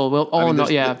Russell, Russell. We'll all know.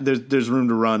 Yeah. There's room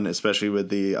to run, especially with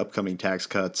the upcoming tax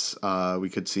cuts. We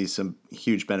could see some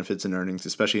huge benefits in earnings,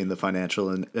 especially in the financial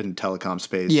and telecom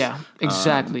space. Yeah.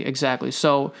 Exactly.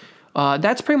 So.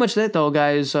 That's pretty much it, though,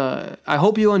 guys. I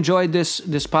hope you enjoyed this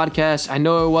podcast. I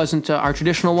know it wasn't our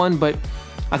traditional one, but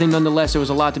I think nonetheless there was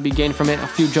a lot to be gained from it. A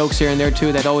few jokes here and there,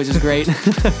 too. That always is great.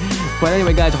 But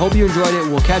anyway, guys, I hope you enjoyed it.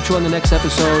 We'll catch you on the next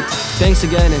episode. Thanks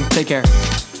again, and take care.